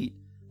complete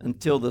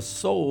until the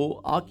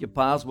soul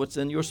occupies what's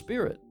in your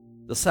spirit.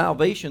 The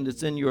salvation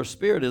that's in your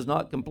spirit is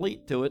not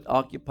complete till it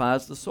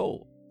occupies the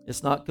soul.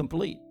 It's not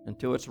complete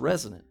until it's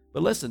resonant.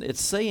 But listen, it's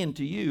saying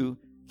to you,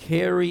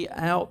 carry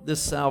out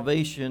this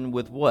salvation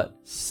with what?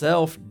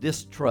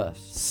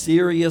 Self-distrust,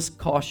 serious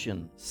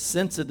caution,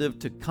 sensitive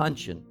to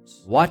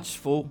conscience,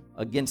 watchful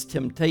against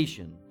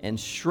temptation, and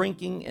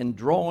shrinking and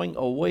drawing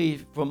away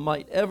from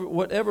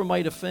whatever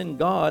might offend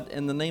God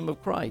in the name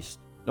of Christ.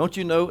 Don't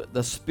you know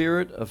the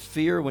spirit of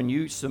fear, when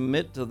you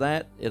submit to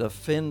that, it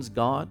offends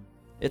God?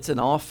 It's an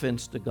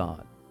offense to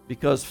God,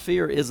 because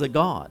fear is a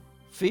god.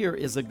 Fear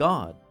is a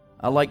god.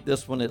 I like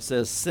this one. It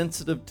says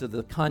sensitive to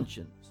the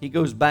conscience. He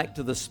goes back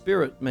to the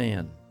spirit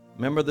man.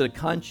 Remember that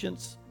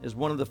conscience is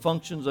one of the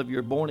functions of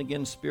your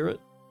born-again spirit?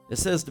 It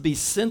says to be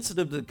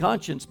sensitive to the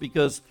conscience,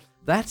 because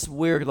that's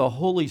where the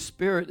Holy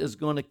Spirit is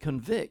going to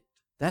convict.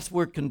 That's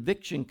where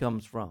conviction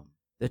comes from,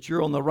 that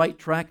you're on the right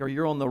track or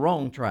you're on the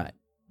wrong track.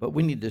 But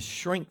we need to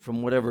shrink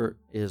from whatever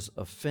is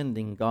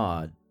offending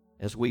God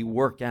as we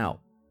work out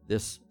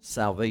this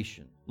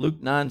salvation.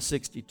 Luke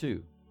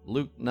 9:62.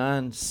 Luke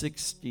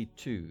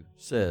 9:62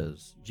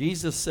 says,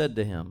 Jesus said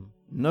to him,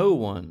 no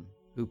one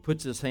who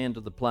puts his hand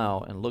to the plow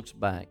and looks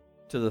back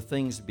to the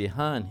things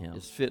behind him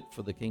is fit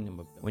for the kingdom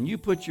of God. When you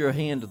put your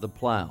hand to the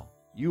plow,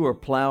 you are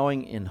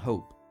plowing in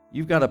hope.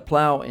 You've got to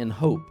plow in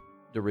hope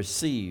to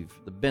receive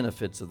the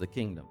benefits of the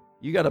kingdom.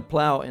 You got to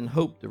plow in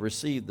hope to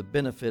receive the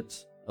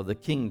benefits of the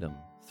kingdom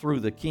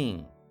through the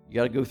king. You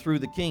got to go through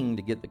the king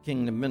to get the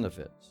kingdom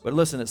benefits. But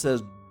listen, it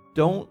says,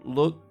 don't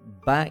look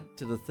back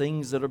to the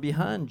things that are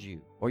behind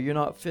you, or you're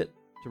not fit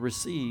to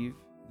receive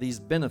these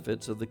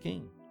benefits of the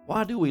king.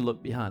 Why do we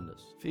look behind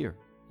us? Fear.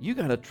 You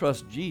got to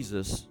trust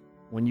Jesus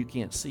when you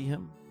can't see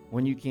him,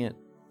 when you can't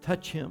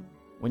touch him,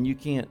 when you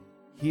can't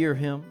hear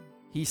him.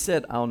 He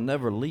said, I'll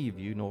never leave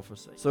you nor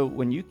forsake. So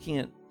when you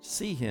can't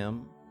see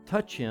him,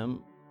 touch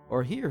him,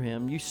 or hear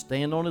him, you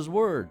stand on his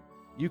word.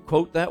 You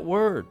quote that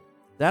word.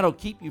 That'll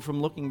keep you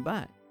from looking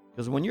back.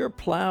 Because when you're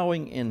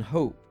plowing in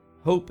hope,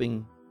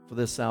 hoping for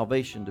this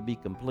salvation to be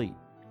complete,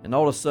 and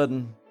all of a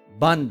sudden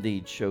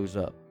bondage shows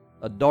up,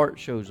 a dart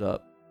shows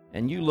up,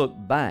 and you look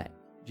back,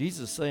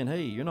 Jesus is saying,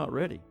 hey, you're not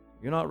ready.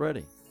 You're not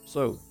ready.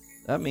 So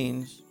that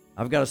means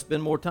I've got to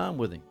spend more time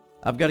with him.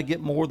 I've got to get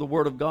more of the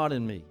Word of God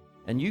in me.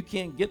 And you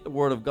can't get the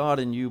Word of God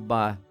in you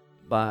by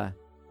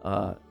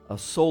a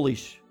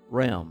soulish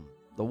realm.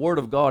 The Word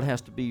of God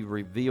has to be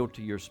revealed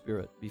to your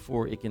spirit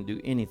before it can do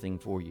anything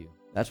for you.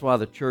 That's why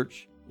the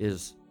church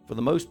is, for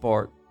the most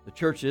part, the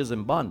church is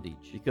in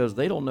bondage, because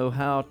they don't know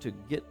how to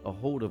get a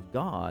hold of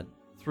God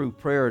through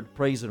prayer,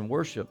 praise, and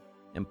worship,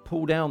 and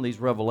pull down these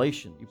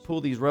revelations. You pull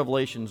these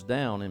revelations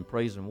down in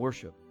praise and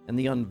worship, and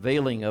the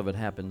unveiling of it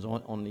happens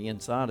on the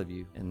inside of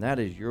you, and that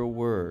is your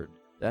Word.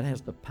 That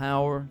has the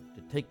power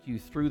to take you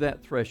through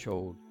that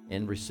threshold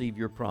and receive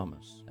your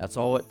promise. That's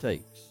all it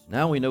takes.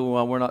 Now we know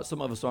why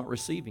some of us aren't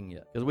receiving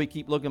yet, because we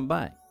keep looking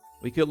back.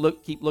 We could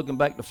keep looking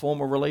back to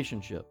former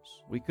relationships.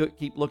 We could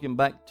keep looking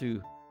back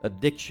to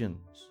addictions.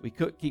 We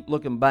could keep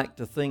looking back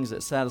to things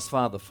that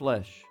satisfy the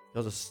flesh,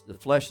 because the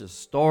flesh is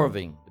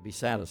starving to be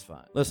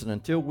satisfied. Listen,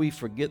 until we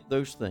forget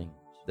those things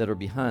that are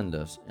behind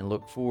us and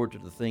look forward to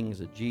the things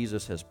that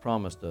Jesus has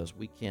promised us,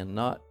 we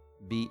cannot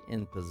be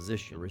in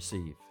position to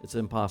receive. It's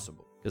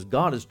impossible, because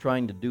God is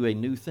trying to do a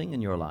new thing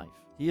in your life.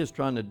 He is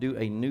trying to do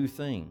a new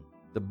thing.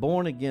 The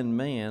born-again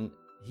man,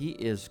 he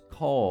is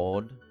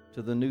called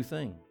to the new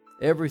thing.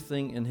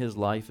 Everything in his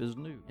life is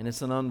new, and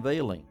it's an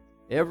unveiling.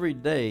 Every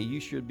day you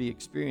should be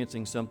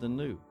experiencing something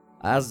new.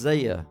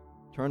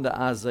 Turn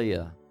to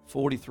Isaiah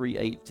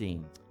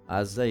 43:18.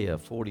 Isaiah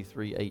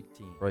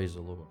 43:18. Praise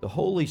the Lord. The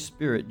Holy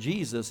Spirit,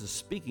 Jesus, is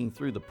speaking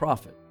through the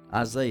prophet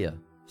Isaiah,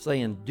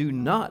 saying, do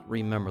not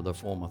remember the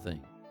former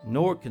things,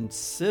 nor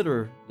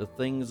consider the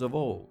things of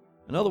old.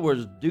 In other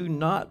words, do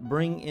not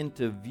bring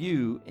into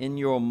view in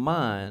your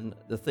mind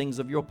the things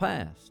of your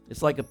past.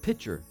 It's like a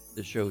picture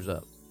that shows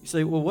up. You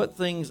say, well, what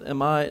things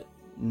am I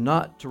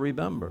not to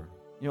remember?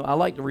 You know, I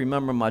like to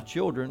remember my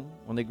children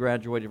when they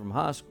graduated from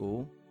high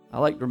school. I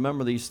like to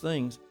remember these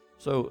things.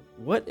 So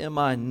what am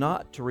I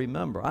not to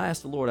remember? I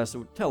asked the Lord, I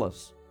said, tell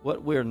us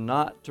what we're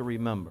not to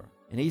remember.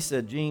 And he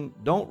said, Gene,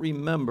 don't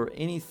remember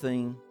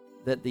anything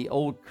that the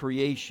old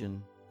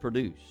creation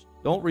produced.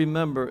 Don't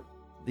remember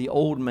the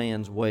old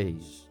man's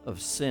ways of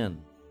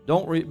sin.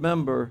 Don't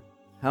remember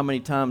how many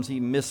times he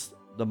missed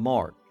the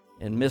mark,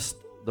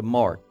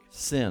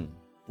 sin.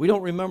 We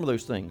don't remember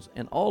those things.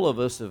 And all of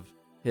us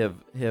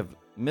have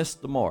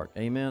missed the mark.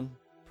 Amen.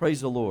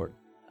 Praise the Lord.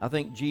 I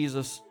think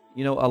Jesus,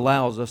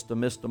 allows us to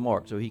miss the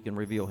mark so he can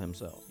reveal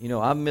himself.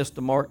 I've missed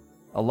the mark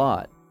a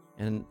lot.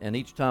 And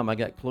each time I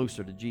got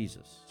closer to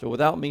Jesus. So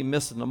without me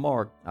missing the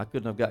mark, I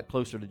couldn't have got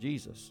closer to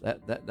Jesus.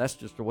 That's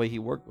just the way he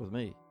worked with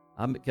me.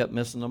 I kept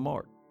missing the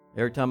mark.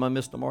 Every time I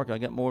missed the mark, I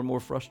got more and more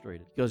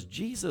frustrated, because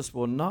Jesus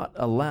will not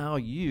allow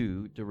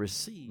you to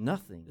receive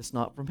nothing that's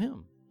not from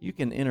him. You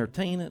can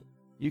entertain it,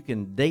 you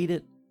can date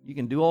it, you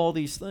can do all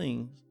these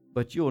things,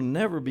 but you'll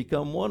never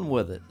become one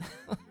with it.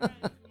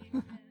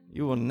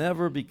 You will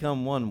never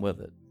become one with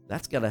it.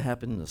 That's got to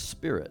happen in the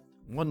spirit.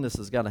 Oneness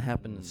has got to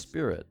happen in the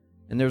spirit.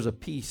 And there's a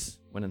peace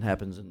when it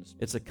happens.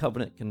 It's a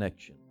covenant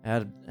connection.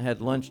 I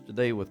had lunch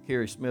today with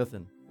Carrie Smith,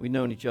 and we've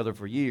known each other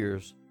for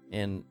years,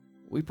 and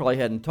we probably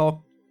hadn't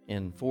talked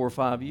in 4 or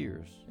 5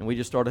 years. And we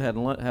just started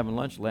having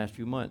lunch the last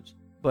few months.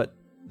 But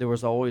there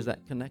was always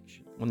that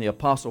connection. When the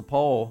Apostle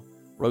Paul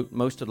wrote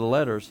most of the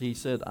letters, he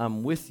said,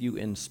 I'm with you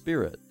in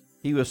spirit.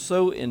 He was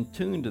so in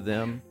tune to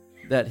them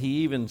that he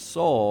even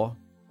saw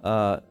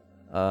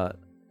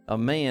a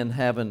man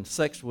having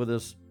sex with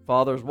his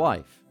father's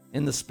wife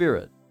in the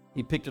spirit.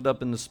 He picked it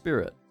up in the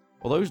spirit.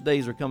 Well, those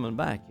days are coming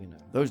back,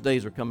 Those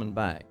days are coming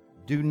back.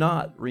 Do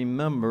not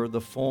remember the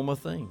former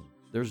things.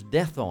 There's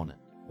death on it.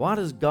 Why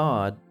does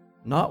God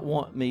not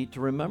want me to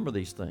remember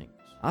these things?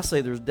 I say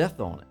there's death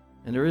on it,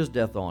 and there is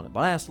death on it.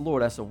 But I asked the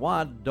Lord, I said,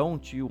 why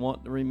don't you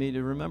want me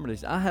to remember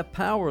these? I have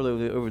power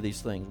over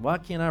these things. Why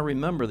can't I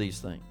remember these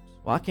things?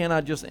 Why can't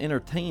I just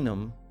entertain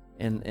them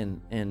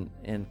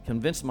and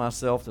convince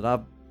myself that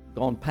I've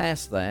gone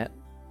past that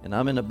and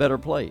I'm in a better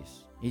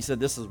place? He said,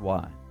 this is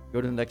why. Go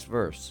to the next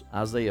verse,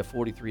 Isaiah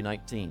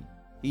 43:19.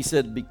 He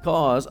said,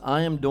 because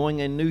I am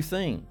doing a new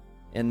thing,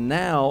 and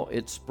now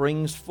it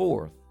springs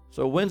forth.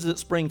 So when does it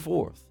spring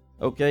forth?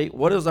 Okay,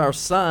 what is our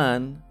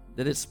sign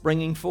that it's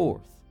springing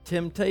forth?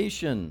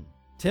 Temptation.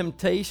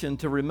 Temptation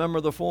to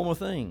remember the former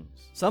things.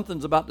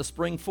 Something's about to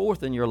spring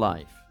forth in your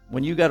life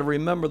when you got to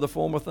remember the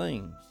former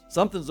things.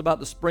 Something's about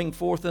to spring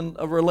forth in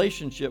a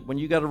relationship when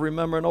you got to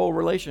remember an old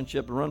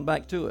relationship and run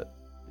back to it,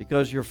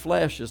 because your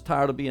flesh is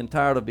tired of being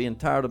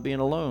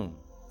alone.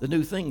 The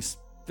new thing's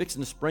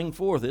fixing to spring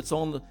forth. It's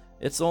on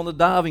the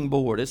diving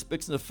board. It's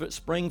fixing to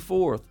spring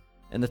forth,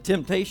 and the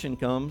temptation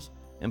comes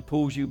and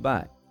pulls you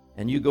back,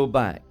 and you go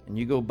back, and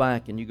you go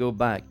back, and you go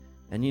back,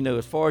 and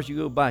as far as you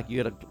go back,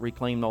 you got to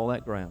reclaim all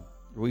that ground.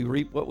 We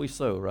reap what we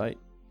sow, right?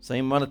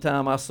 Same amount of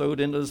time I sowed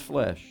into this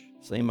flesh,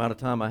 same amount of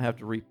time I have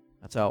to reap.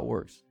 That's how it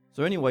works.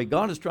 So anyway,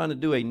 God is trying to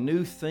do a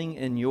new thing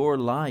in your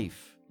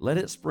life. Let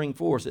it spring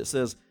forth. It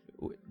says,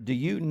 do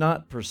you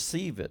not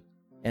perceive it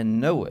and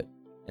know it?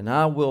 And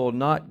I will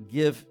not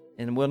give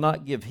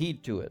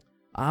heed to it.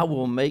 I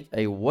will make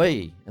a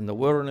way in the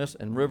wilderness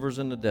and rivers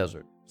in the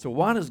desert. So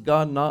why does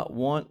God not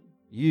want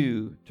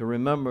you to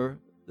remember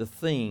the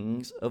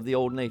things of the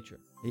old nature?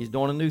 He's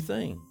doing a new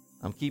thing.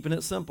 I'm keeping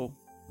it simple.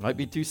 Might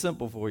be too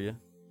simple for you.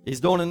 He's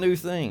doing a new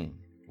thing.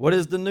 What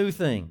is the new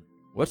thing?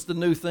 What's the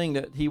new thing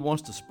that he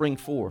wants to spring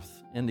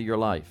forth into your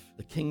life?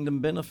 The kingdom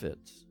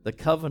benefits, the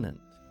covenant,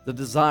 the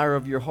desire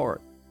of your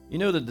heart. You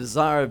know the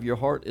desire of your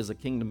heart is a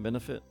kingdom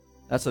benefit?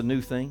 That's a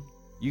new thing.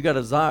 You got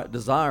a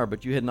desire,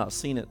 but you had not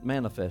seen it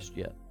manifest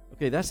yet.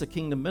 Okay, that's a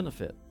kingdom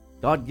benefit.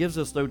 God gives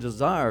us those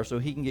desires so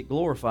he can get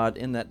glorified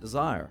in that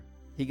desire.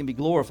 He can be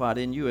glorified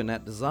in you in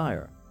that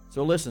desire.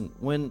 So listen,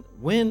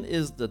 when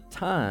is the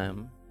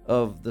time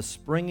of the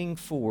springing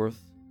forth?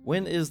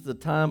 When is the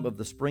time of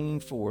the springing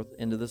forth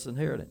into this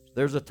inheritance?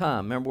 There's a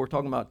time. Remember, we're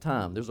talking about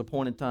time. There's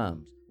appointed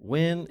times.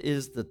 When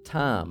is the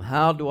time?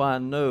 How do I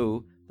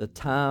know the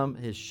time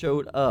has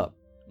showed up?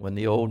 When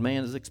the old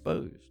man is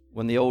exposed.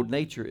 When the old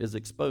nature is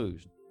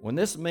exposed. When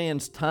this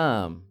man's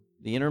time,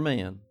 the inner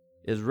man,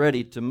 is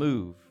ready to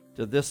move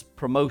to this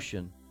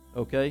promotion,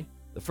 okay?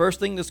 The first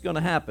thing that's going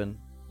to happen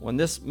when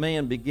this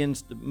man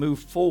begins to move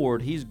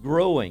forward, he's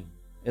growing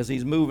as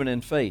he's moving in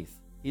faith.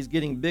 He's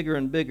getting bigger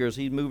and bigger as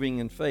he's moving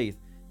in faith.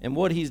 And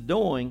what he's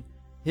doing,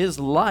 his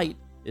light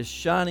is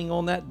shining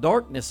on that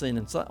darkness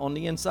on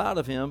the inside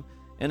of him,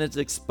 and it's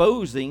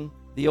exposing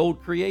the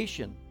old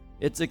creation.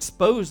 It's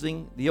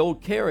exposing the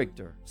old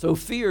character. So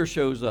fear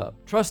shows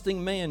up,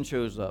 trusting man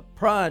shows up,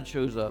 pride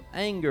shows up,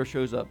 anger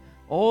shows up.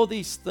 All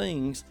these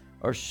things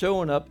are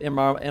showing up in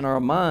our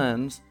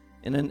minds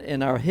and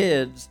in our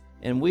heads,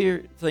 and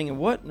we're thinking,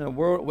 what in the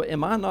world,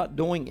 am I not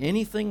doing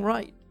anything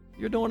right?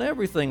 You're doing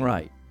everything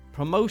right.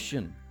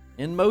 Promotion,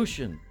 in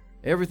motion,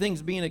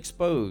 everything's being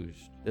exposed.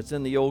 It's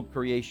in the old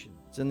creation.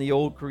 It's in the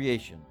old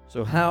creation.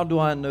 So how do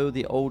I know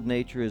the old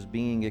nature is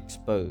being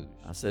exposed?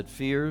 I said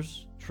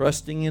fears,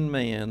 trusting in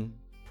man,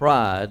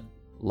 pride,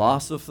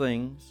 loss of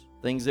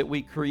things that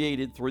we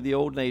created through the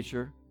old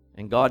nature,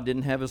 and God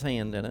didn't have his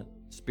hand in it.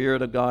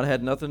 Spirit of God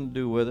had nothing to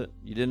do with it.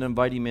 You didn't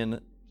invite him in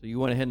it. So you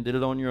went ahead and did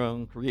it on your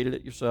own, created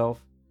it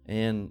yourself.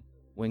 And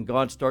when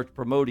God starts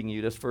promoting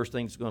you, that's the first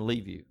thing that's going to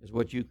leave you, is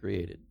what you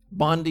created.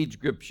 Bondage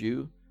grips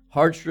you.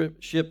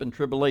 Hardship and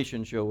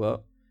tribulation show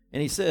up.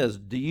 And he says,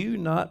 do you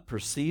not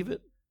perceive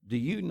it? Do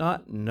you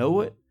not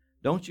know it?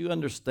 Don't you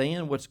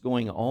understand what's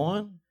going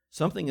on?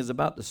 Something is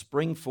about to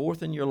spring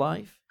forth in your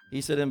life. He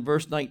said in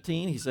verse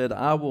 19, he said,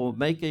 I will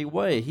make a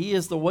way. He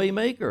is the way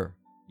maker.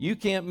 You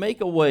can't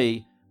make a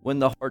way when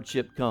the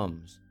hardship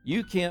comes.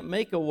 You can't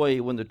make a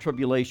way when the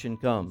tribulation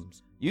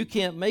comes. You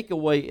can't make a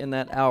way in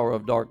that hour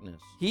of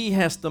darkness. He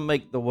has to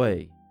make the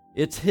way.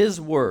 It's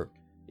his work.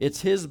 It's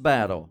his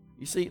battle.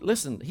 You see,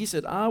 listen, he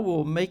said, I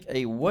will make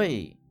a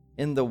way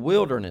in the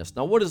wilderness.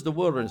 Now, what is the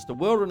wilderness? The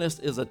wilderness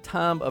is a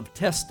time of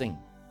testing.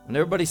 And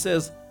everybody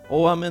says,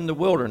 oh, I'm in the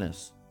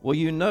wilderness. Well,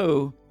 you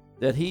know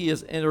that he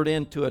has entered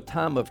into a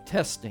time of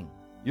testing.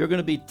 You're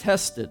going to be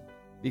tested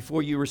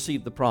before you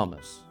receive the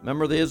promise.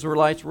 Remember the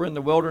Israelites were in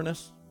the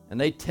wilderness and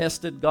they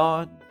tested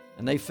God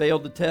and they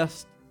failed the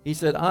test? He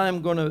said,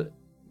 I'm going to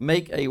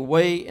make a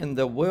way in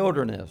the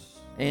wilderness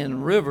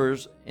and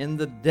rivers in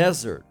the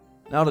desert.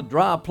 Now, the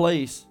dry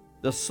place,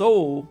 the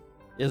soul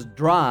is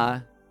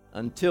dry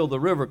until the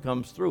river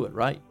comes through it,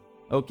 right?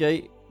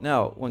 Okay,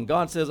 now, when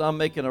God says, I'm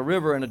making a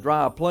river in a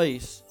dry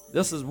place,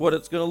 this is what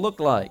it's going to look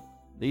like.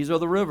 These are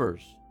the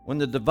rivers. When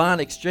the divine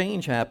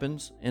exchange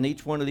happens in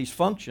each one of these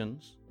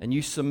functions, and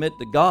you submit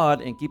to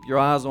God and keep your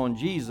eyes on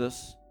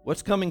Jesus,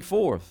 what's coming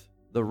forth?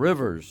 The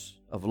rivers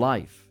of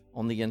life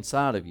on the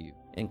inside of you,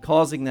 and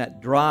causing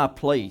that dry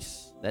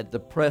place, that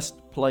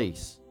depressed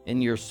place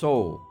in your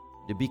soul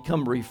to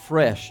become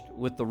refreshed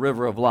with the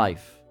river of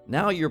life.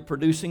 Now you're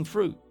producing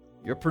fruit.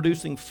 You're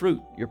producing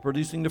fruit. You're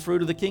producing the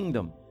fruit of the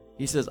kingdom.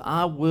 He says,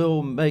 I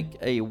will make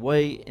a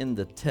way in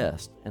the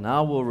test, and I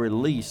will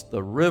release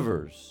the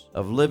rivers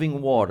of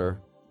living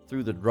water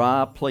through the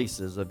dry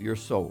places of your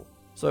soul.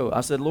 So I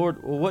said,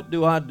 Lord, well, what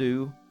do I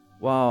do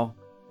while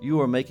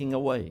you are making a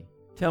way?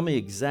 Tell me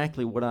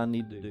exactly what I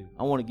need to do.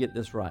 I want to get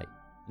this right.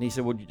 And he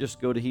said, would you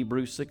just go to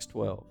Hebrews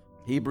 6:12?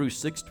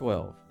 Hebrews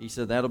 6:12. He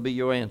said, that'll be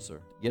your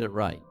answer. Get it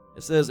right.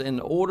 It says, in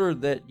order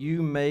that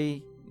you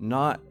may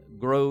not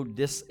grow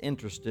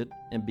disinterested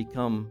and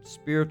become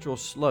spiritual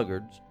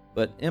sluggards,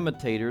 but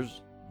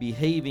imitators,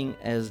 behaving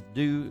as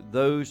do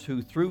those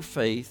who through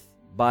faith,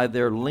 by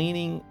their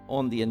leaning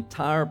on the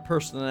entire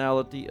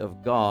personality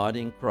of God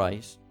in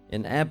Christ,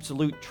 in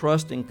absolute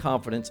trust and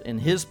confidence in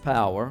his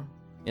power,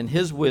 in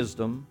his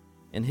wisdom,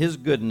 in his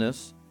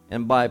goodness,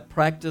 and by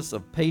practice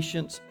of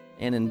patience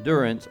and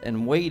endurance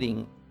and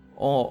waiting,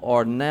 all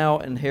are now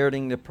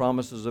inheriting the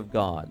promises of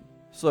God.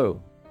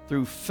 So,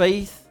 through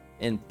faith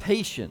and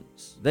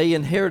patience, they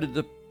inherited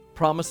the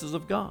promises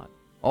of God.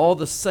 All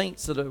the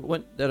saints that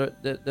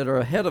are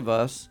ahead of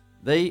us,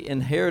 they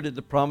inherited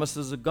the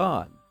promises of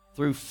God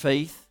through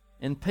faith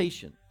and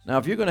patience. Now,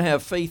 if you're going to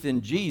have faith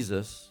in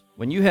Jesus,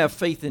 when you have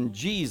faith in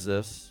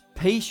Jesus,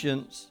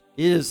 patience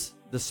is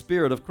the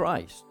Spirit of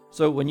Christ.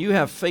 So when you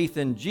have faith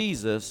in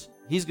Jesus,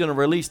 he's going to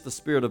release the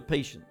spirit of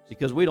patience,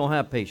 because we don't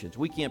have patience.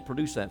 We can't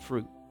produce that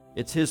fruit.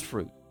 It's his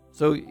fruit.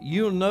 So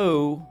you'll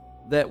know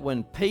that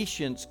when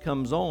patience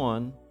comes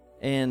on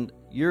and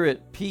you're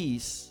at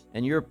peace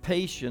and you're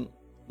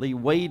patiently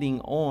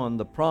waiting on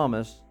the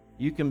promise,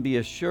 you can be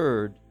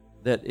assured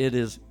that it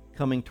is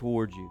coming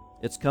towards you.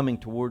 It's coming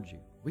towards you.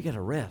 We got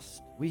to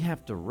rest. We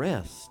have to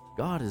rest.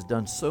 God has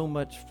done so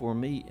much for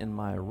me in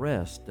my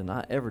rest than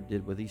I ever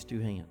did with these two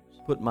hands.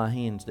 Put my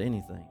hands to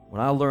anything.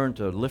 When I learned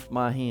to lift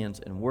my hands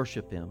and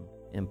worship Him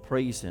and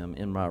praise Him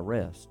in my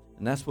rest,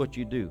 and that's what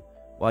you do.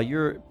 While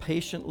you're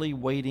patiently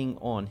waiting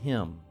on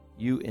Him,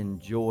 you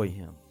enjoy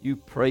Him. You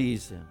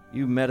praise Him.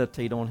 You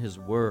meditate on His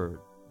Word.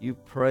 You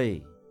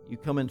pray. You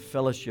come in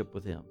fellowship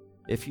with Him.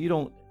 If you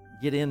don't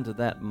get into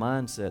that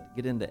mindset,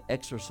 get into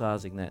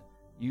exercising that,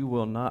 you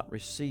will not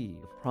receive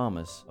the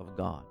promise of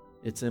God.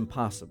 It's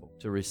impossible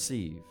to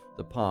receive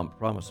the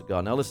promise of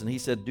God. Now listen, He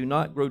said, do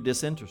not grow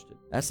disinterested.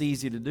 That's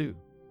easy to do.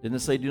 Didn't it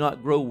say, do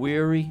not grow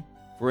weary,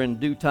 for in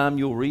due time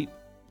you'll reap?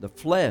 The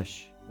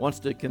flesh wants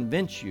to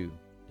convince you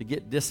to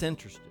get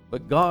disinterested.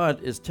 But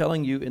God is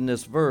telling you in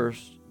this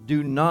verse,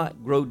 do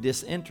not grow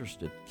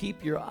disinterested.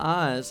 Keep your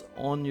eyes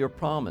on your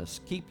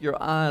promise. Keep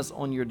your eyes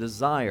on your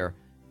desire.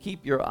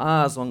 Keep your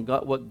eyes on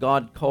God, what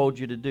God called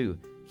you to do.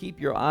 Keep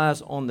your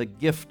eyes on the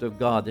gift of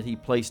God that He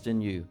placed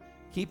in you.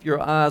 Keep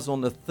your eyes on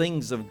the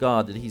things of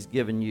God that He's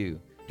given you.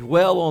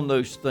 Dwell on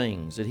those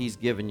things that He's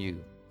given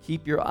you.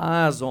 Keep your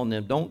eyes on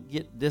them. Don't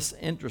get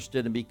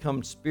disinterested and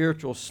become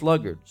spiritual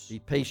sluggards. Be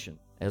patient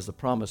as the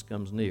promise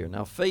comes near.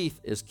 Now, faith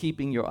is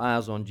keeping your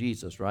eyes on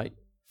Jesus, right?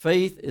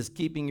 Faith is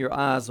keeping your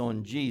eyes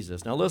on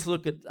Jesus. Now, let's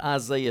look at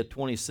Isaiah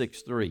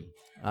 26:3.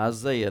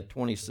 Isaiah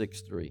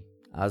 26:3.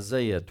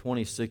 Isaiah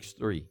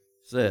 26:3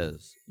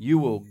 says, you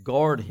will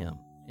guard him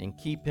and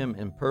keep him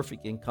in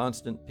perfect and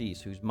constant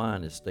peace, whose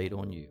mind is stayed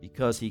on you,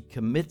 because he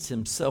commits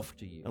himself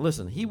to you. Now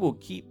listen, he will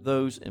keep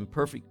those in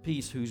perfect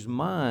peace whose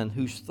mind,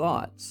 whose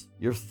thoughts,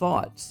 your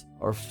thoughts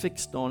are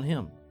fixed on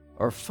him,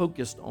 are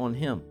focused on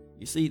him.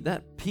 You see,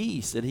 that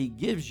peace that he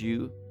gives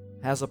you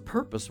has a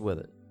purpose with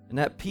it. And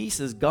that peace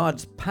is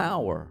God's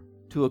power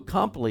to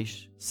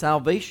accomplish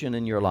salvation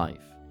in your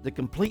life, to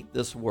complete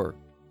this work.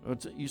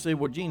 You say,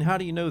 well, Gene, how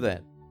do you know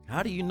that?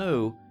 How do you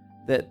know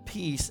that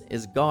peace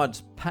is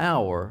God's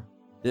power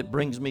that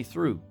brings me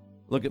through?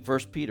 Look at 1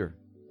 Peter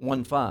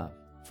 1:5.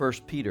 1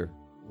 Peter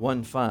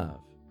 1:5.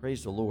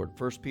 Praise the Lord.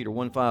 1 Peter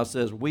 1:5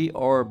 says, we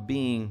are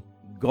being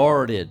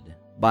guarded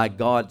by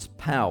God's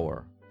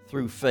power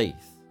through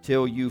faith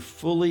till you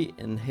fully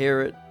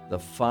inherit the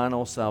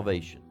final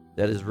salvation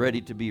that is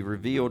ready to be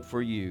revealed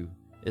for you.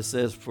 It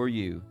says for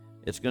you.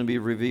 It's going to be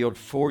revealed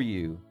for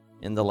you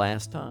in the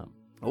last time.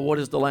 Well, what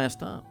is the last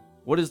time?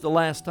 What is the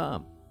last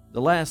time?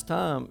 The last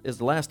time is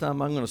the last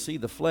time I'm going to see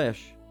the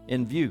flesh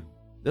in view.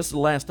 This is the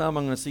last time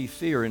I'm going to see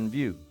fear in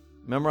view.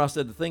 Remember I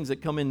said the things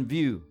that come in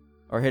view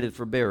are headed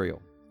for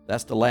burial.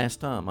 That's the last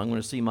time I'm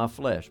going to see my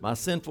flesh. My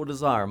sinful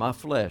desire, my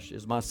flesh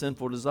is my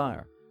sinful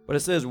desire. But it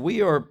says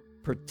we are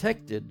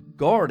protected,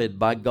 guarded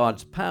by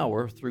God's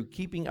power through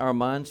keeping our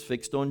minds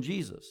fixed on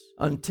Jesus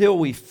until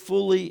we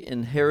fully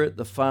inherit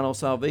the final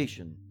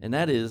salvation, and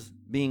that is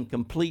being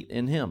complete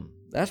in Him.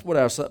 That's what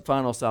our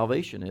final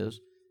salvation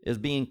is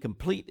being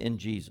complete in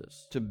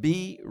Jesus, to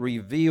be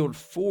revealed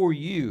for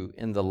you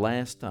in the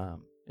last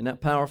time. Isn't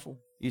that powerful?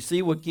 You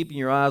see what keeping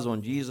your eyes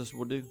on Jesus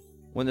will do?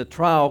 When the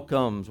trial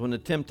comes, when the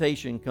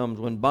temptation comes,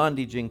 when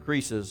bondage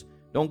increases,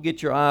 don't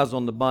get your eyes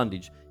on the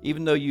bondage.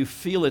 Even though you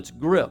feel its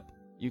grip,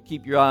 you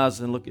keep your eyes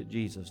and look at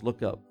Jesus.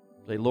 Look up.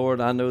 Say,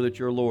 Lord, I know that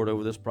you're Lord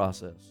over this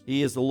process.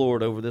 He is the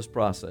Lord over this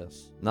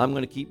process. And I'm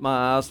going to keep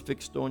my eyes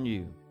fixed on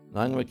you. And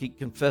I'm going to keep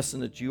confessing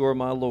that you are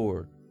my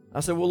Lord. I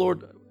said, well,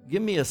 Lord,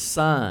 give me a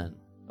sign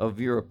of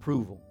your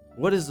approval.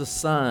 What is the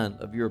sign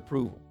of your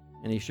approval?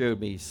 And he showed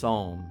me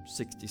Psalm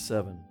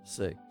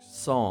 67:6.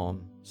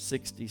 Psalm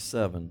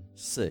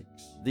 67:6.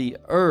 The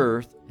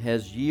earth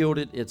has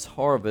yielded its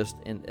harvest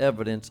in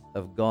evidence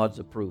of God's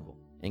approval,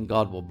 and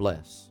God will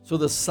bless. So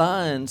the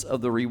signs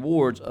of the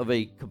rewards of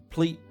a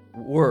complete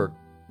work.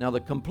 Now the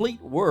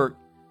complete work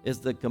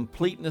is the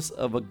completeness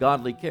of a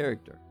godly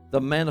character,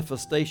 the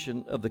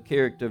manifestation of the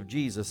character of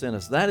Jesus in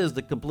us. That is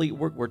the complete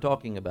work we're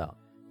talking about.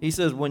 He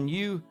says, when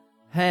you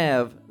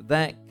have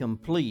that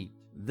complete,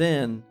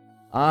 then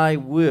I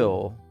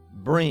will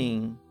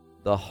bring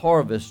the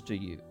harvest to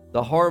you.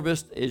 The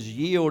harvest is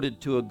yielded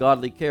to a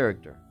godly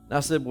character. And I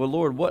said, well,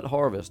 Lord, what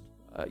harvest?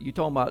 You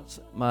talking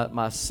about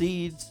my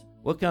seeds?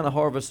 What kind of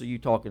harvest are you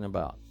talking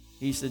about?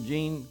 He said,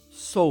 Gene,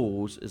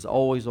 souls is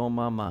always on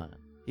my mind.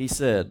 He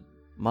said,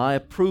 my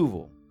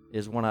approval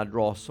is when I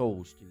draw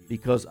souls to you,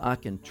 because I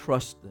can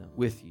trust them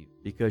with you,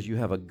 because you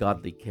have a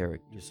godly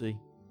character. You see?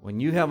 When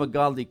you have a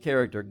godly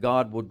character,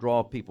 God will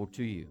draw people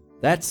to you.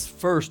 That's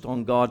first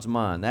on God's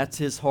mind. That's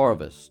His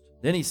harvest.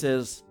 Then He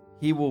says,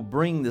 He will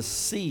bring the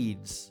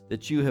seeds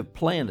that you have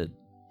planted.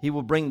 He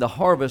will bring the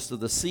harvest of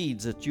the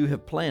seeds that you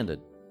have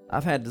planted.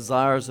 I've had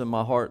desires in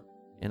my heart,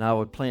 and I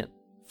would plant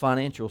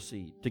financial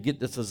seed to get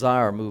this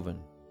desire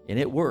moving. And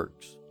it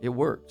works. It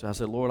works. I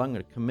said, Lord, I'm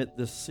going to commit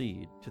this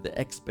seed to the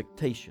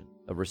expectation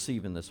of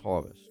receiving this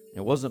harvest.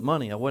 It wasn't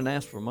money. I wasn't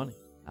asked for money.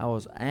 I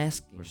was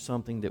asking for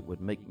something that would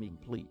make me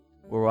complete,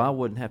 where I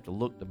wouldn't have to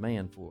look to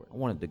man for it. I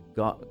wanted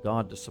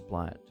God to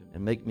supply it to me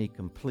and make me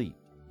complete.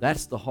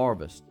 That's the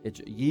harvest. It's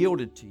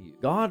yielded to you.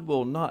 God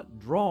will not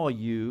draw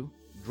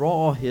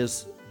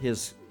his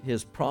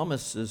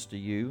promises to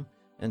you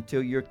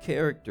until your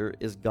character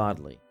is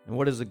godly. And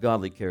what is a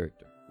godly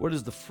character? What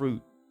is the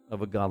fruit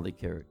of a godly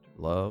character?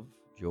 Love,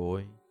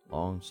 joy,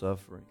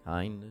 long-suffering,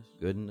 kindness,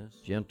 goodness,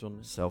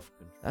 gentleness,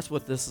 self-control. That's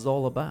what this is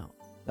all about.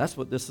 That's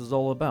what this is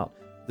all about.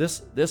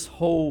 This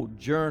whole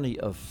journey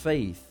of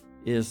faith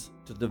is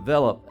to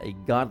develop a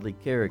godly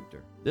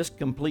character. This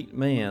complete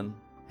man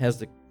has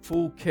the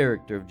full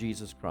character of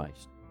Jesus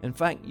Christ. In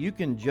fact, you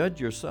can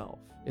judge yourself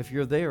if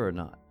you're there or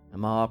not.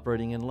 Am I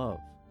operating in love?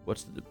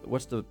 What's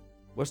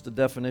the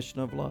definition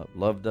of love?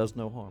 Love does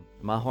no harm.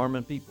 Am I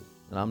harming people?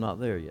 And I'm not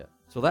there yet.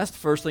 So that's the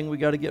first thing we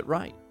got to get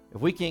right. If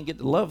we can't get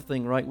the love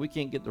thing right, we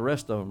can't get the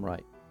rest of them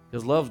right,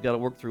 because love's got to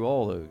work through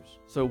all those.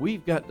 So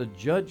we've got to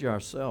judge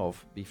ourselves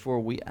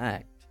before we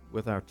act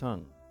with our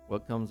tongue.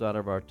 What comes out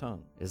of our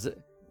tongue? Is it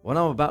what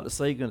I'm about to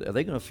say? Are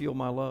they going to feel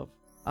my love?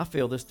 I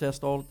fail this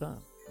test all the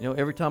time. You know,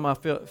 every time I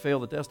fail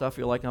the test, I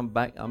feel like I'm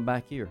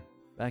back here,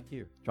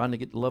 trying to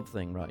get the love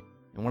thing right.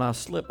 And when I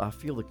slip, I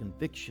feel the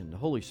conviction. The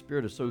Holy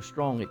Spirit is so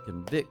strong it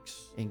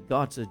convicts. And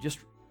God says,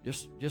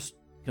 just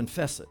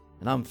confess it.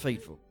 And I'm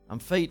faithful. I'm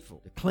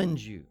faithful to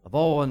cleanse you of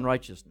all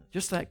unrighteousness.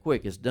 Just that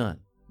quick, it's done.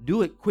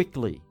 Do it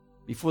quickly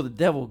before the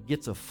devil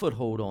gets a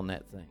foothold on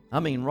that thing. I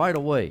mean, right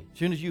away. As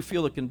soon as you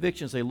feel the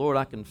conviction, say, Lord,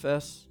 I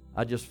confess.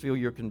 I just feel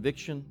your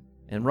conviction.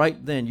 And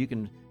right then, you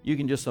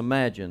can just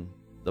imagine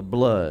the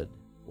blood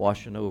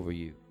washing over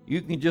you.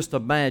 You can just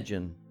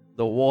imagine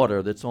the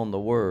water that's on the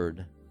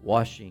Word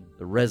washing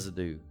the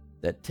residue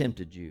that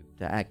tempted you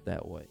to act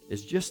that way.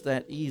 It's just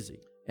that easy.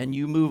 And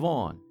you move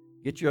on.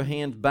 Get your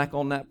hands back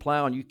on that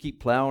plow, and you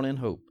keep plowing in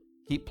hope.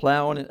 Keep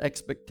plowing in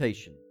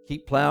expectation.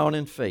 Keep plowing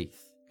in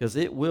faith, because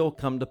it will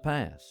come to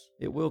pass.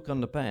 It will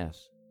come to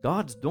pass.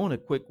 God's doing a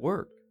quick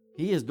work.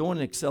 He is doing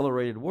an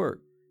accelerated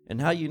work.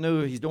 And how you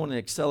know He's doing an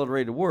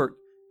accelerated work?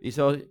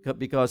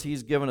 Because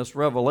He's given us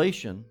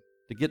revelation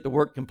to get the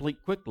work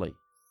complete quickly.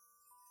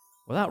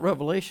 Without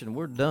revelation,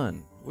 we're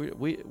done.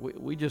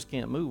 We just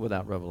can't move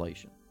without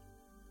revelation.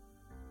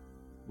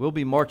 We'll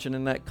be marching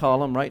in that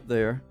column right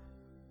there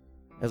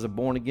as a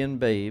born-again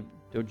babe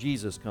till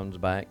Jesus comes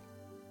back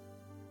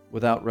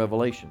without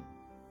revelation.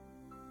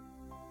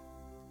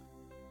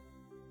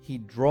 He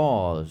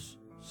draws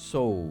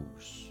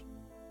souls.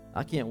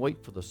 I can't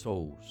wait for the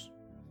souls,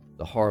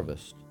 the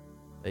harvest.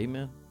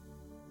 Amen.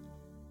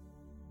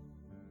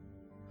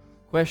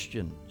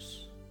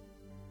 Questions?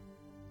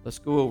 Let's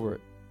go over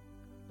it.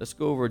 Let's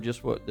go over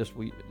just what that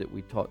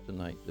we taught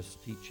tonight, this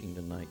teaching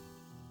tonight.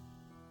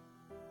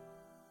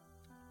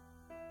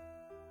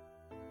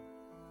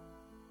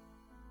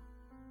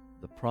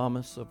 The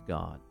promise of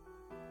God.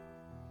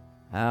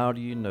 How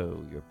do you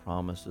know your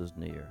promise is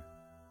near?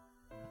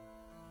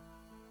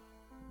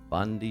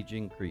 Bondage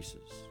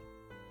increases.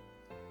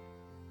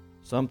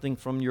 Something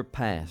from your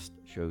past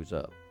shows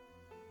up.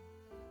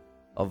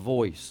 A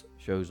voice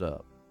shows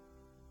up.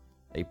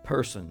 A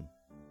person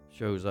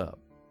shows up.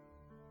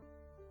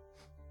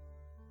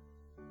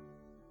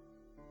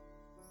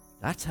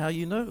 That's how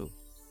you know.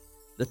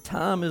 The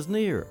time is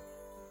near.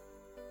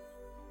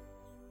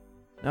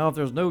 Now, if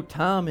there's no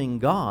time in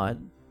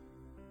God,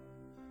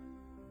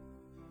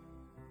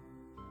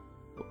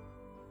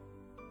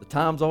 the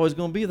time's always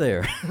going to be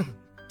there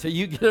till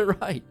you get it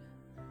right.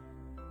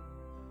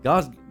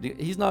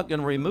 He's not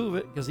going to remove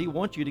it because He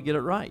wants you to get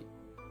it right.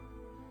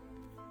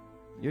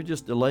 You're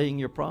just delaying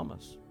your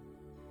promise.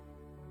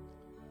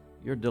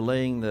 You're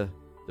delaying the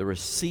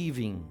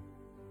receiving.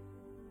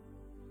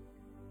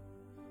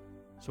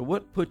 So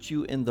what puts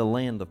you in the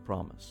land of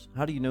promise?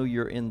 How do you know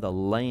you're in the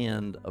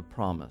land of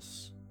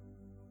promise?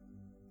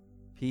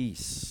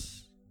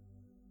 Peace.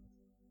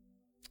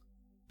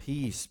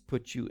 Peace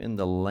puts you in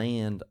the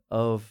land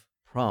of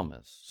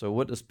promise. So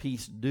what does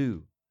peace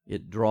do?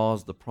 It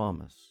draws the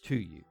promise to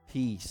you.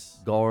 Peace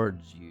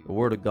guards you. The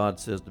Word of God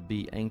says to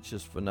be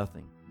anxious for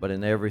nothing, but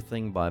in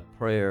everything by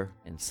prayer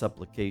and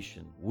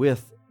supplication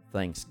with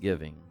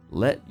thanksgiving.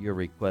 Let your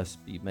requests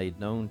be made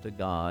known to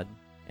God,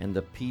 and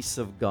the peace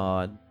of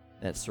God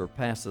that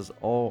surpasses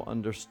all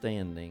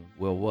understanding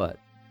will what?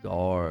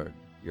 Guard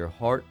your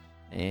heart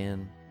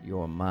and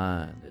your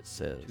mind, it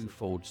says.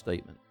 Twofold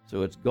statement.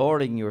 So it's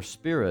guarding your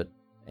spirit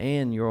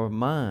and your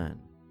mind.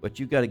 But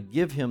you got to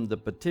give Him the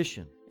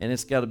petition, and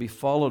it's got to be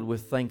followed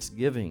with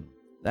thanksgiving.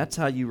 That's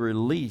how you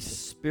release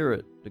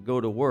spirit to go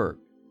to work,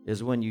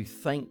 is when you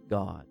thank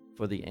God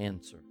for the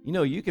answer. You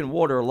know, you can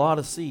water a lot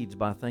of seeds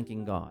by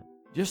thanking God.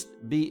 Just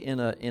be in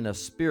a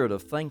spirit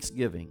of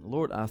thanksgiving.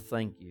 Lord, I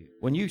thank you.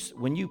 When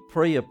you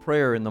pray a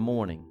prayer in the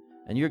morning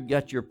and you've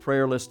got your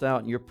prayer list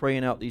out and you're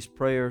praying out these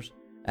prayers,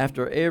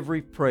 after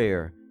every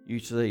prayer, you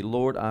say,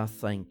 Lord, I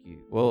thank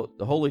you. Well,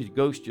 the Holy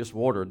Ghost just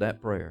watered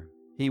that prayer.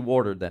 He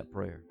watered that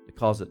prayer to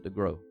cause it to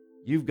grow.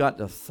 You've got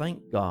to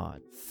thank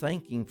God,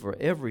 thanking for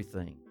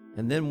everything.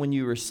 And then when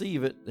you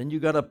receive it, then you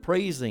got to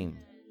praise Him.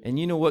 And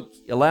you know what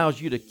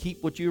allows you to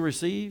keep what you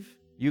receive?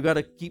 You got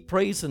to keep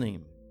praising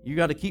Him. You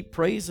got to keep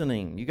praising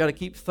Him. You got to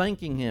keep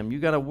thanking Him. You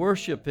got to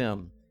worship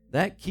Him.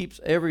 That keeps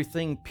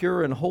everything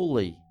pure and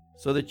holy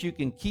so that you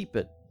can keep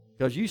it.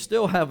 Because you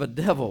still have a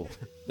devil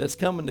that's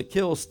coming to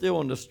kill, steal,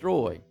 and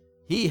destroy.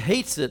 He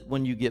hates it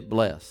when you get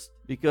blessed.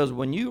 Because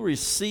when you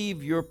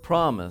receive your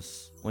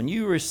promise, when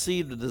you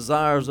receive the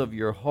desires of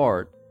your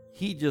heart,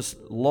 he just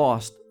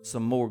lost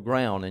some more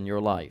ground in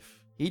your life.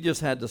 He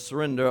just had to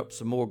surrender up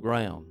some more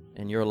ground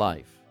in your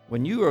life.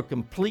 When you are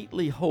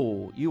completely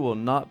whole, you will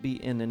not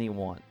be in any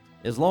want.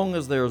 As long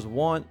as there's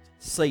want,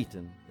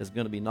 Satan is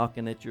going to be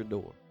knocking at your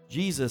door.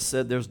 Jesus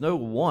said there's no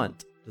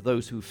want to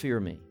those who fear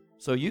me.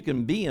 So you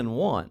can be in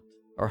want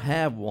or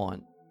have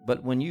want,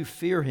 but when you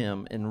fear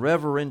him in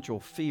reverential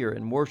fear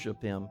and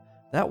worship him,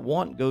 that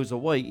want goes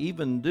away.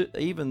 Even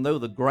though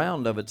the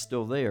ground of it's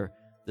still there,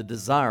 the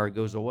desire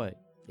goes away.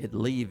 It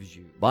leaves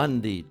you.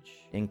 Bondage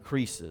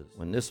increases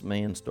when this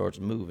man starts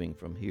moving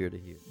from here to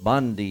here.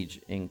 Bondage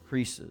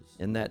increases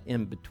in that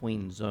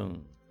in-between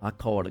zone. I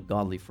call it a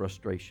godly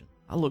frustration.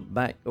 I look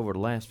back over the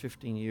last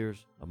 15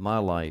 years of my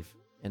life,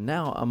 and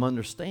now I'm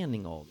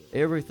understanding all this.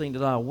 Everything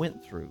that I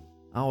went through.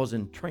 I was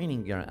in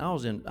training ground. I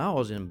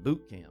was in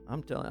boot camp.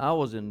 I'm telling you, I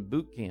was in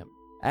boot camp,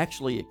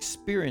 actually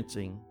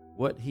experiencing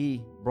what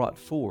he brought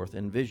forth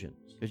in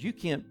visions. Because you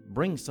can't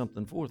bring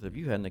something forth if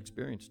you hadn't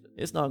experienced it.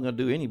 It's not going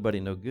to do anybody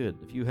no good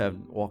if you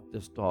haven't walked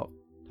this talk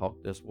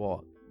this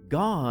walk.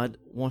 God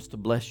wants to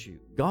bless you.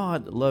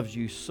 God loves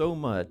you so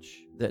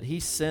much that he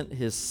sent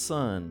his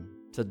son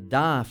to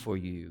die for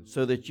you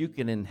so that you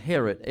can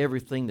inherit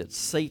everything that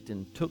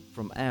Satan took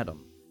from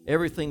Adam.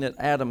 Everything that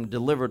Adam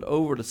delivered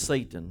over to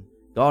Satan,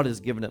 God has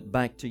given it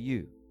back to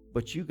you.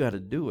 But you got to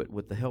do it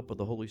with the help of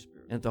the Holy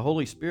Spirit. And if the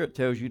Holy Spirit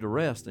tells you to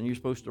rest, then you're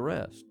supposed to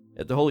rest.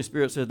 If the Holy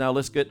Spirit says, now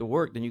let's get to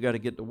work, then you got to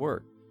get to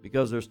work.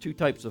 Because there's two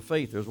types of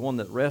faith. There's one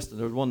that rests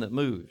and there's one that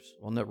moves.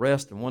 One that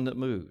rests and one that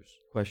moves.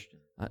 Question.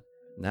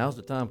 Now's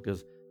the time,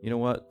 because you know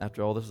what?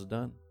 After all this is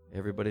done,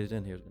 everybody that's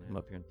in here is going to come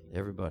up here and teach.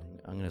 Everybody.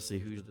 I'm going to see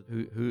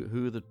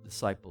who the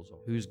disciples are.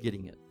 Who's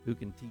getting it. Who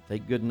can teach.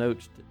 Take good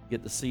notes.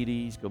 Get the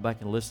CDs. Go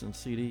back and listen to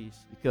CDs.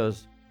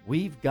 Because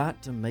we've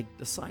got to make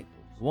disciples.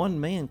 One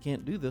man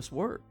can't do this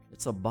work.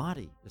 It's a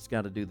body that's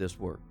got to do this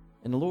work.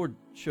 And the Lord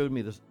showed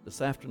me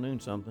this afternoon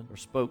something,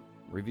 or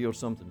revealed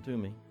something to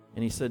me.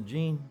 And he said,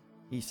 Gene,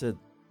 he said,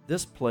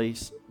 this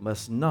place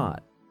must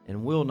not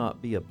and will not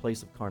be a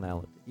place of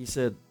carnality. He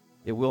said,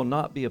 it will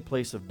not be a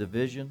place of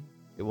division.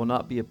 It will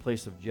not be a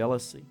place of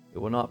jealousy. It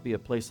will not be a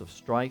place of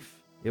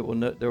strife. There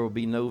will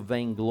be no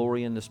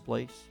vainglory in this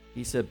place.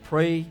 He said,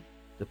 pray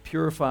to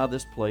purify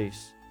this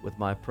place with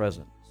my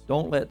presence.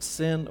 Don't let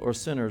sin or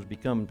sinners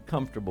become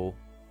comfortable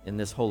in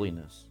this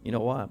holiness. You know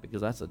why? Because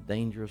that's a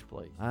dangerous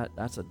place.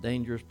 That's a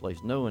dangerous place,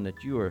 knowing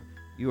that you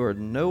are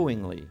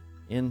knowingly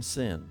in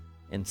sin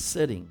and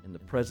sitting in the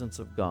presence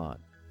of God.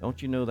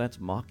 Don't you know that's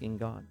mocking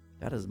God?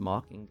 That is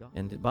mocking God.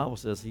 And the Bible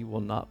says he will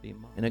not be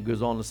mocked. And it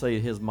goes on to say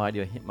his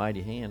mighty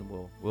hand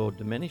will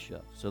diminish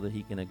us so that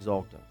he can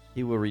exalt us.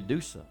 He will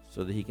reduce us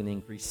so that he can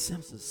increase.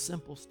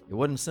 Simple stuff. It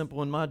wasn't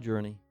simple in my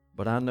journey,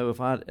 but I know if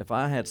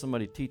I had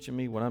somebody teaching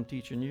me what I'm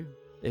teaching you,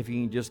 if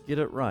you can just get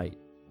it right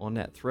on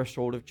that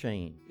threshold of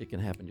change, it can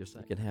happen just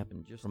like it can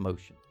happen just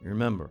promotion.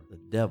 Remember, the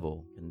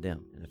devil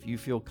condemns. And if you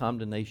feel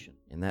condemnation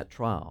in that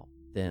trial,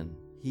 then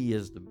he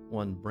is the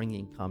one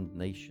bringing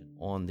condemnation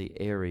on the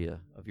area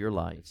of your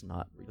life. It's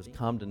not, because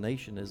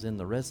condemnation is in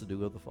the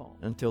residue of the fall.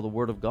 Until the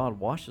Word of God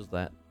washes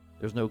that,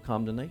 there's no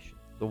condemnation.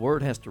 The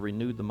Word has to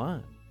renew the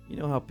mind. You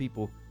know how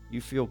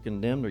you feel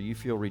condemned or you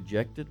feel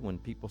rejected when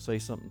people say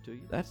something to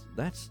you?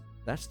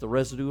 That's the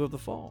residue of the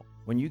fall.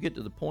 When you get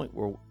to the point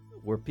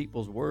where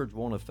people's words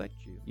won't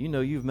affect you, you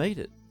know you've made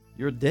it.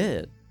 You're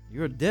dead.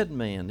 You're a dead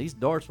man. These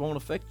darts won't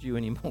affect you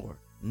anymore.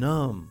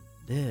 Numb,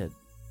 dead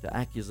to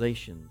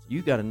accusations.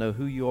 You got to know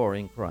who you are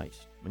in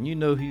Christ. When you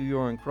know who you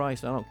are in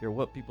Christ, I don't care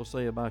what people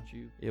say about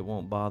you. It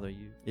won't bother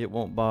you. It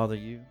won't bother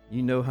you.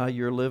 You know how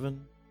you're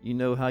living. You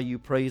know how you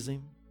praise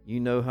him. You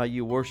know how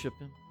you worship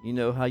him. You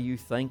know how you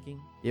thank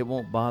him. It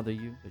won't bother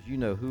you, because you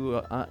know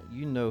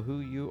who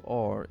you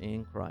are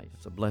in Christ.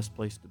 It's a blessed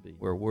place to be,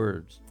 where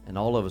words, and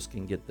all of us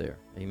can get there.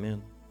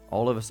 Amen.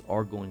 All of us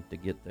are going to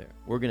get there.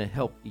 We're going to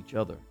help each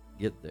other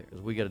get there,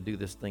 because we got to do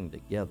this thing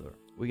together.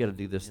 We got to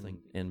do this thing.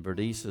 And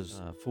Verdice is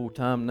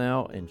full-time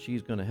now, and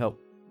she's going to help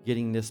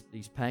getting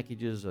these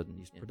packages and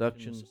these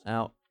productions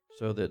out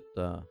so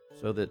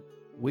that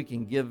we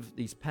can give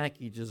these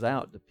packages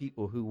out to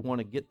people who want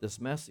to get this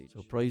message.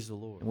 So praise the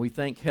Lord. And we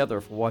thank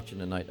Heather for watching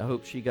tonight. I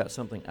hope she got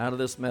something out of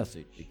this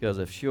message, because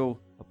if she'll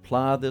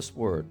apply this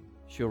word,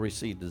 she'll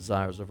receive the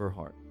desires of her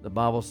heart. The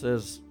Bible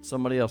says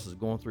somebody else is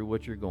going through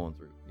what you're going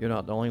through. You're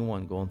not the only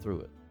one going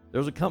through it.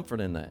 There's a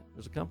comfort in that.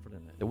 There's a comfort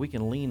in that we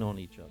can lean on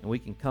each other, and we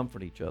can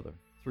comfort each other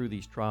through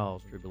these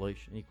trials and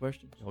tribulation. Any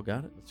questions? Y'all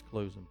got it? Let's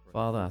close in prayer.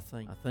 Father,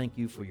 I thank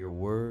you for your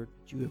word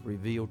that you have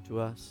revealed to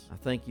us. I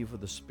thank you for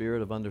the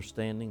spirit of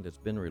understanding that's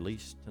been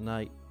released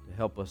tonight to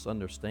help us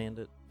understand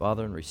it,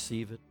 Father, and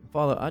receive it.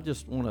 Father, I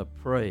just want to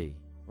pray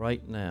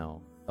right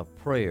now a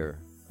prayer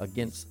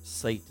against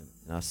Satan.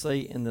 And I say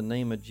in the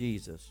name of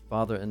Jesus,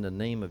 Father, in the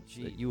name of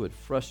Jesus, that you would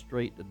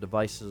frustrate the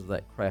devices of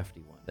that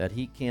crafty one, that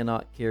he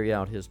cannot carry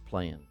out his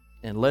plan.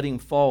 And let him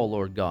fall,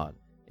 Lord God,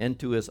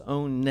 into his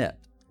own net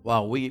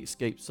while we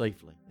escape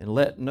safely. And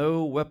let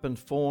no weapon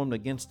formed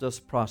against us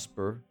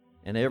prosper,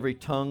 and every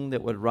tongue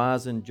that would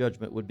rise in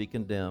judgment would be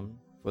condemned.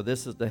 For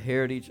this is the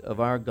heritage of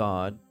our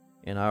God,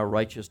 and our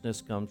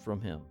righteousness comes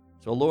from him.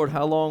 So, Lord,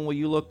 how long will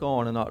you look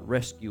on and not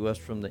rescue us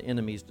from the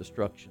enemy's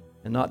destruction,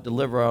 and not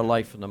deliver our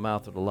life from the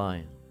mouth of the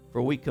lion?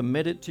 For we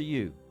commit it to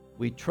you.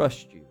 We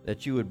trust you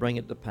that you would bring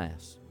it to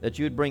pass, that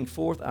you would bring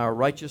forth our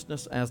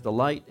righteousness as the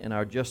light and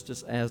our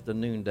justice as the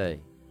noonday.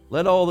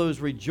 Let all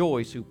those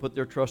rejoice who put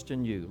their trust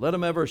in you. Let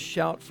them ever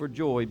shout for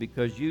joy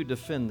because you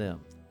defend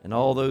them. And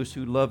all those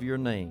who love your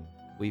name,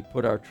 we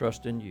put our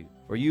trust in you.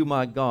 For you,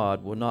 my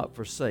God, will not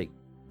forsake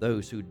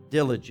those who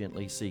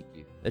diligently seek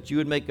you. That you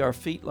would make our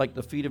feet like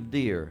the feet of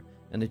deer,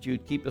 and that you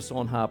would keep us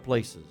on high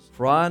places.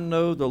 For I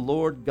know the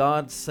Lord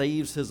God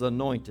saves his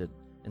anointed,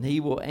 and he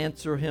will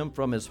answer him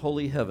from his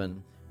holy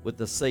heaven with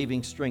the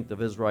saving strength of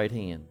his right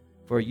hand.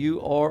 For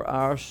you are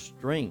our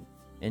strength,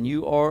 and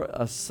you are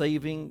a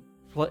saving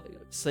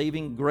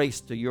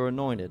grace to your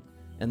anointed,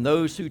 and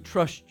those who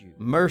trust you.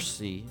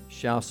 Mercy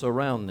shall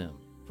surround them.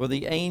 For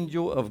the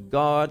angel of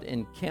God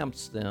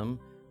encamps them,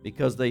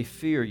 because they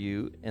fear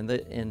you, and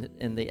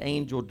the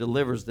angel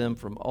delivers them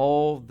from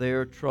all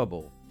their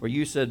trouble. For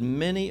you said,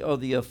 many are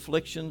the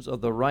afflictions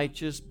of the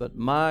righteous, but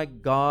my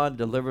God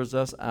delivers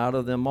us out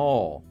of them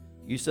all.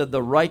 You said,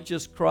 the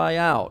righteous cry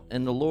out,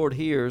 and the Lord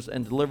hears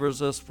and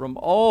delivers us from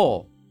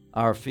all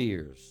our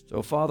fears.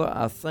 So, Father,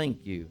 I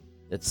thank you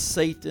that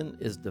Satan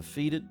is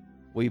defeated.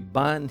 We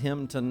bind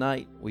him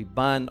tonight. We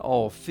bind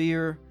all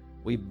fear.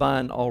 We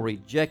bind all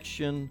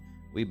rejection.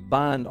 We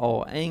bind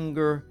all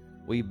anger.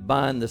 We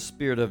bind the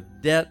spirit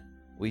of debt.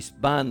 We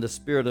bind the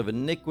spirit of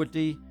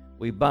iniquity.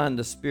 We bind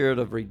the spirit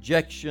of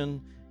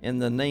rejection in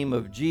the name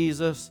of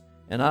Jesus.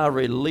 And I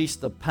release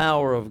the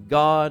power of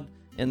God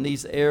in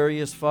these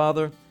areas,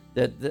 Father,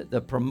 that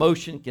the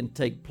promotion can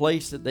take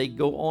place, that they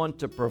go on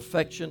to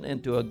perfection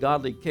and to a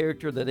godly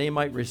character, that they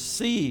might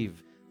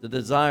receive the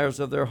desires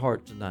of their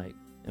heart tonight.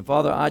 And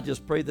Father, I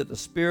just pray that the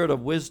spirit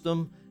of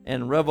wisdom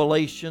and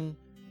revelation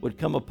would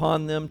come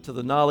upon them to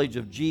the knowledge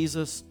of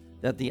Jesus,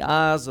 that the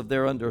eyes of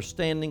their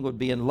understanding would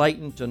be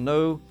enlightened to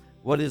know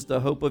what is the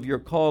hope of your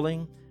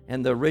calling,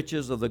 and the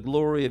riches of the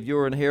glory of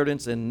your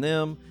inheritance in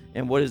them,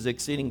 and what is the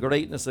exceeding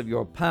greatness of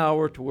your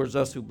power towards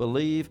us who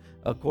believe,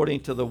 according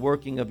to the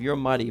working of your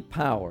mighty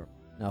power.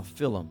 Now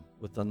fill them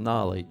with the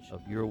knowledge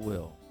of your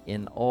will,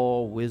 in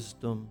all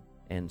wisdom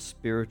and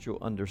spiritual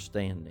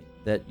understanding,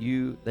 that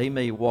they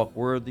may walk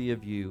worthy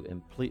of you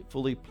and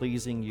fully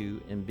pleasing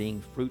you, and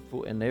being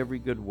fruitful in every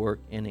good work,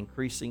 and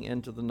increasing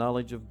into the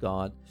knowledge of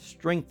God,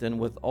 strengthened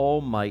with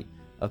all might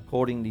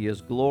according to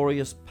his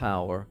glorious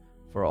power,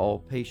 for all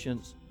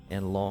patience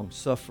and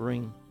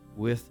long-suffering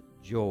with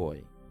joy.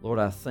 Lord,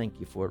 I thank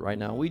you for it right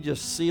now. We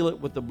just seal it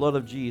with the blood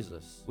of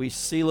Jesus. We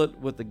seal it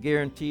with the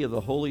guarantee of the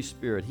Holy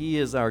Spirit. He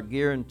is our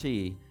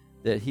guarantee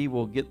that he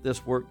will get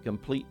this work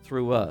complete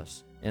through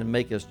us and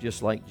make us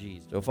just like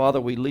Jesus. So,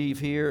 Father, we leave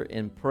here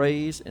in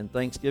praise and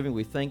thanksgiving.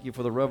 We thank you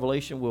for the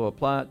revelation. We'll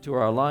apply it to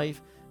our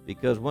life,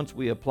 because once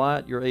we apply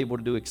it, you're able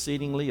to do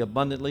exceedingly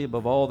abundantly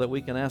above all that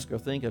we can ask or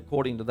think,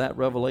 according to that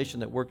revelation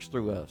that works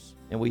through us.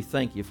 And we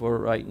thank you for it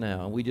right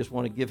now. And we just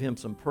want to give him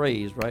some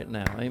praise right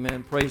now.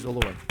 Amen. Praise the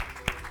Lord.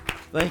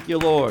 Thank you,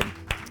 Lord.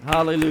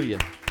 Hallelujah.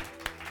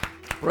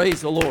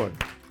 Praise the Lord.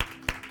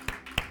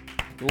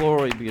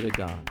 Glory be to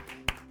God.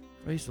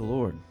 Praise the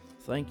Lord.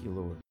 Thank you,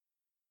 Lord.